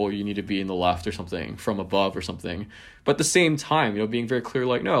people you need to be in the left or something from above or something. But at the same time, being very clear,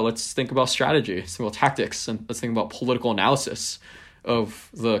 like, no, let's think about strategy, let's think about tactics, and let's think about political analysis of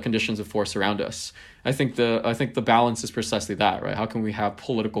the conditions of force around us. I think the balance is precisely that, right? How can we have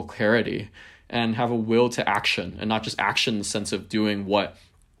political clarity and have a will to action, and not just action in the sense of doing what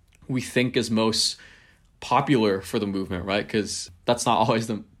we think is most popular for the movement, right? Because that's not always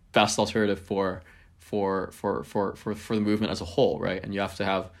the best alternative for the movement as a whole, right? And you have to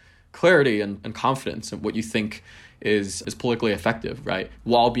have clarity and confidence in what you think is politically effective, right?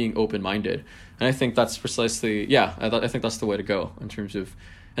 While being open-minded. And I think that's precisely, I think that's the way to go in terms of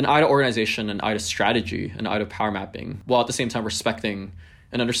an eye to organization, an eye to strategy, an eye to power mapping, while at the same time respecting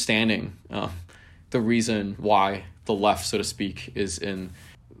and understanding the reason why the left, so to speak, is in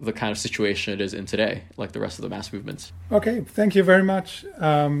the kind of situation it is in today, like the rest of the mass movements. Okay, thank you very much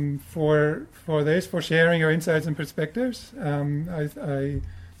for sharing your insights and perspectives. I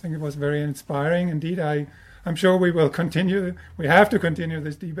think it was very inspiring indeed. I'm sure we have to continue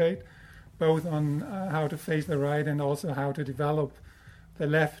this debate, both on how to face the right and also how to develop the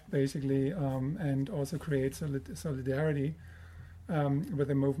left, basically, and also create solidarity with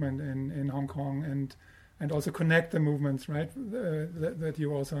the movement in Hong Kong, and also connect the movements, right, that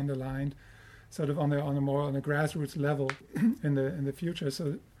you also underlined, sort of on a grassroots level in the future.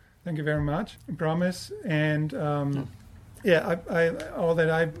 So thank you very much. I promise. And Yeah, all that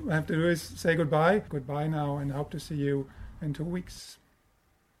I have to do is say goodbye. Goodbye now, and hope to see you in 2 weeks.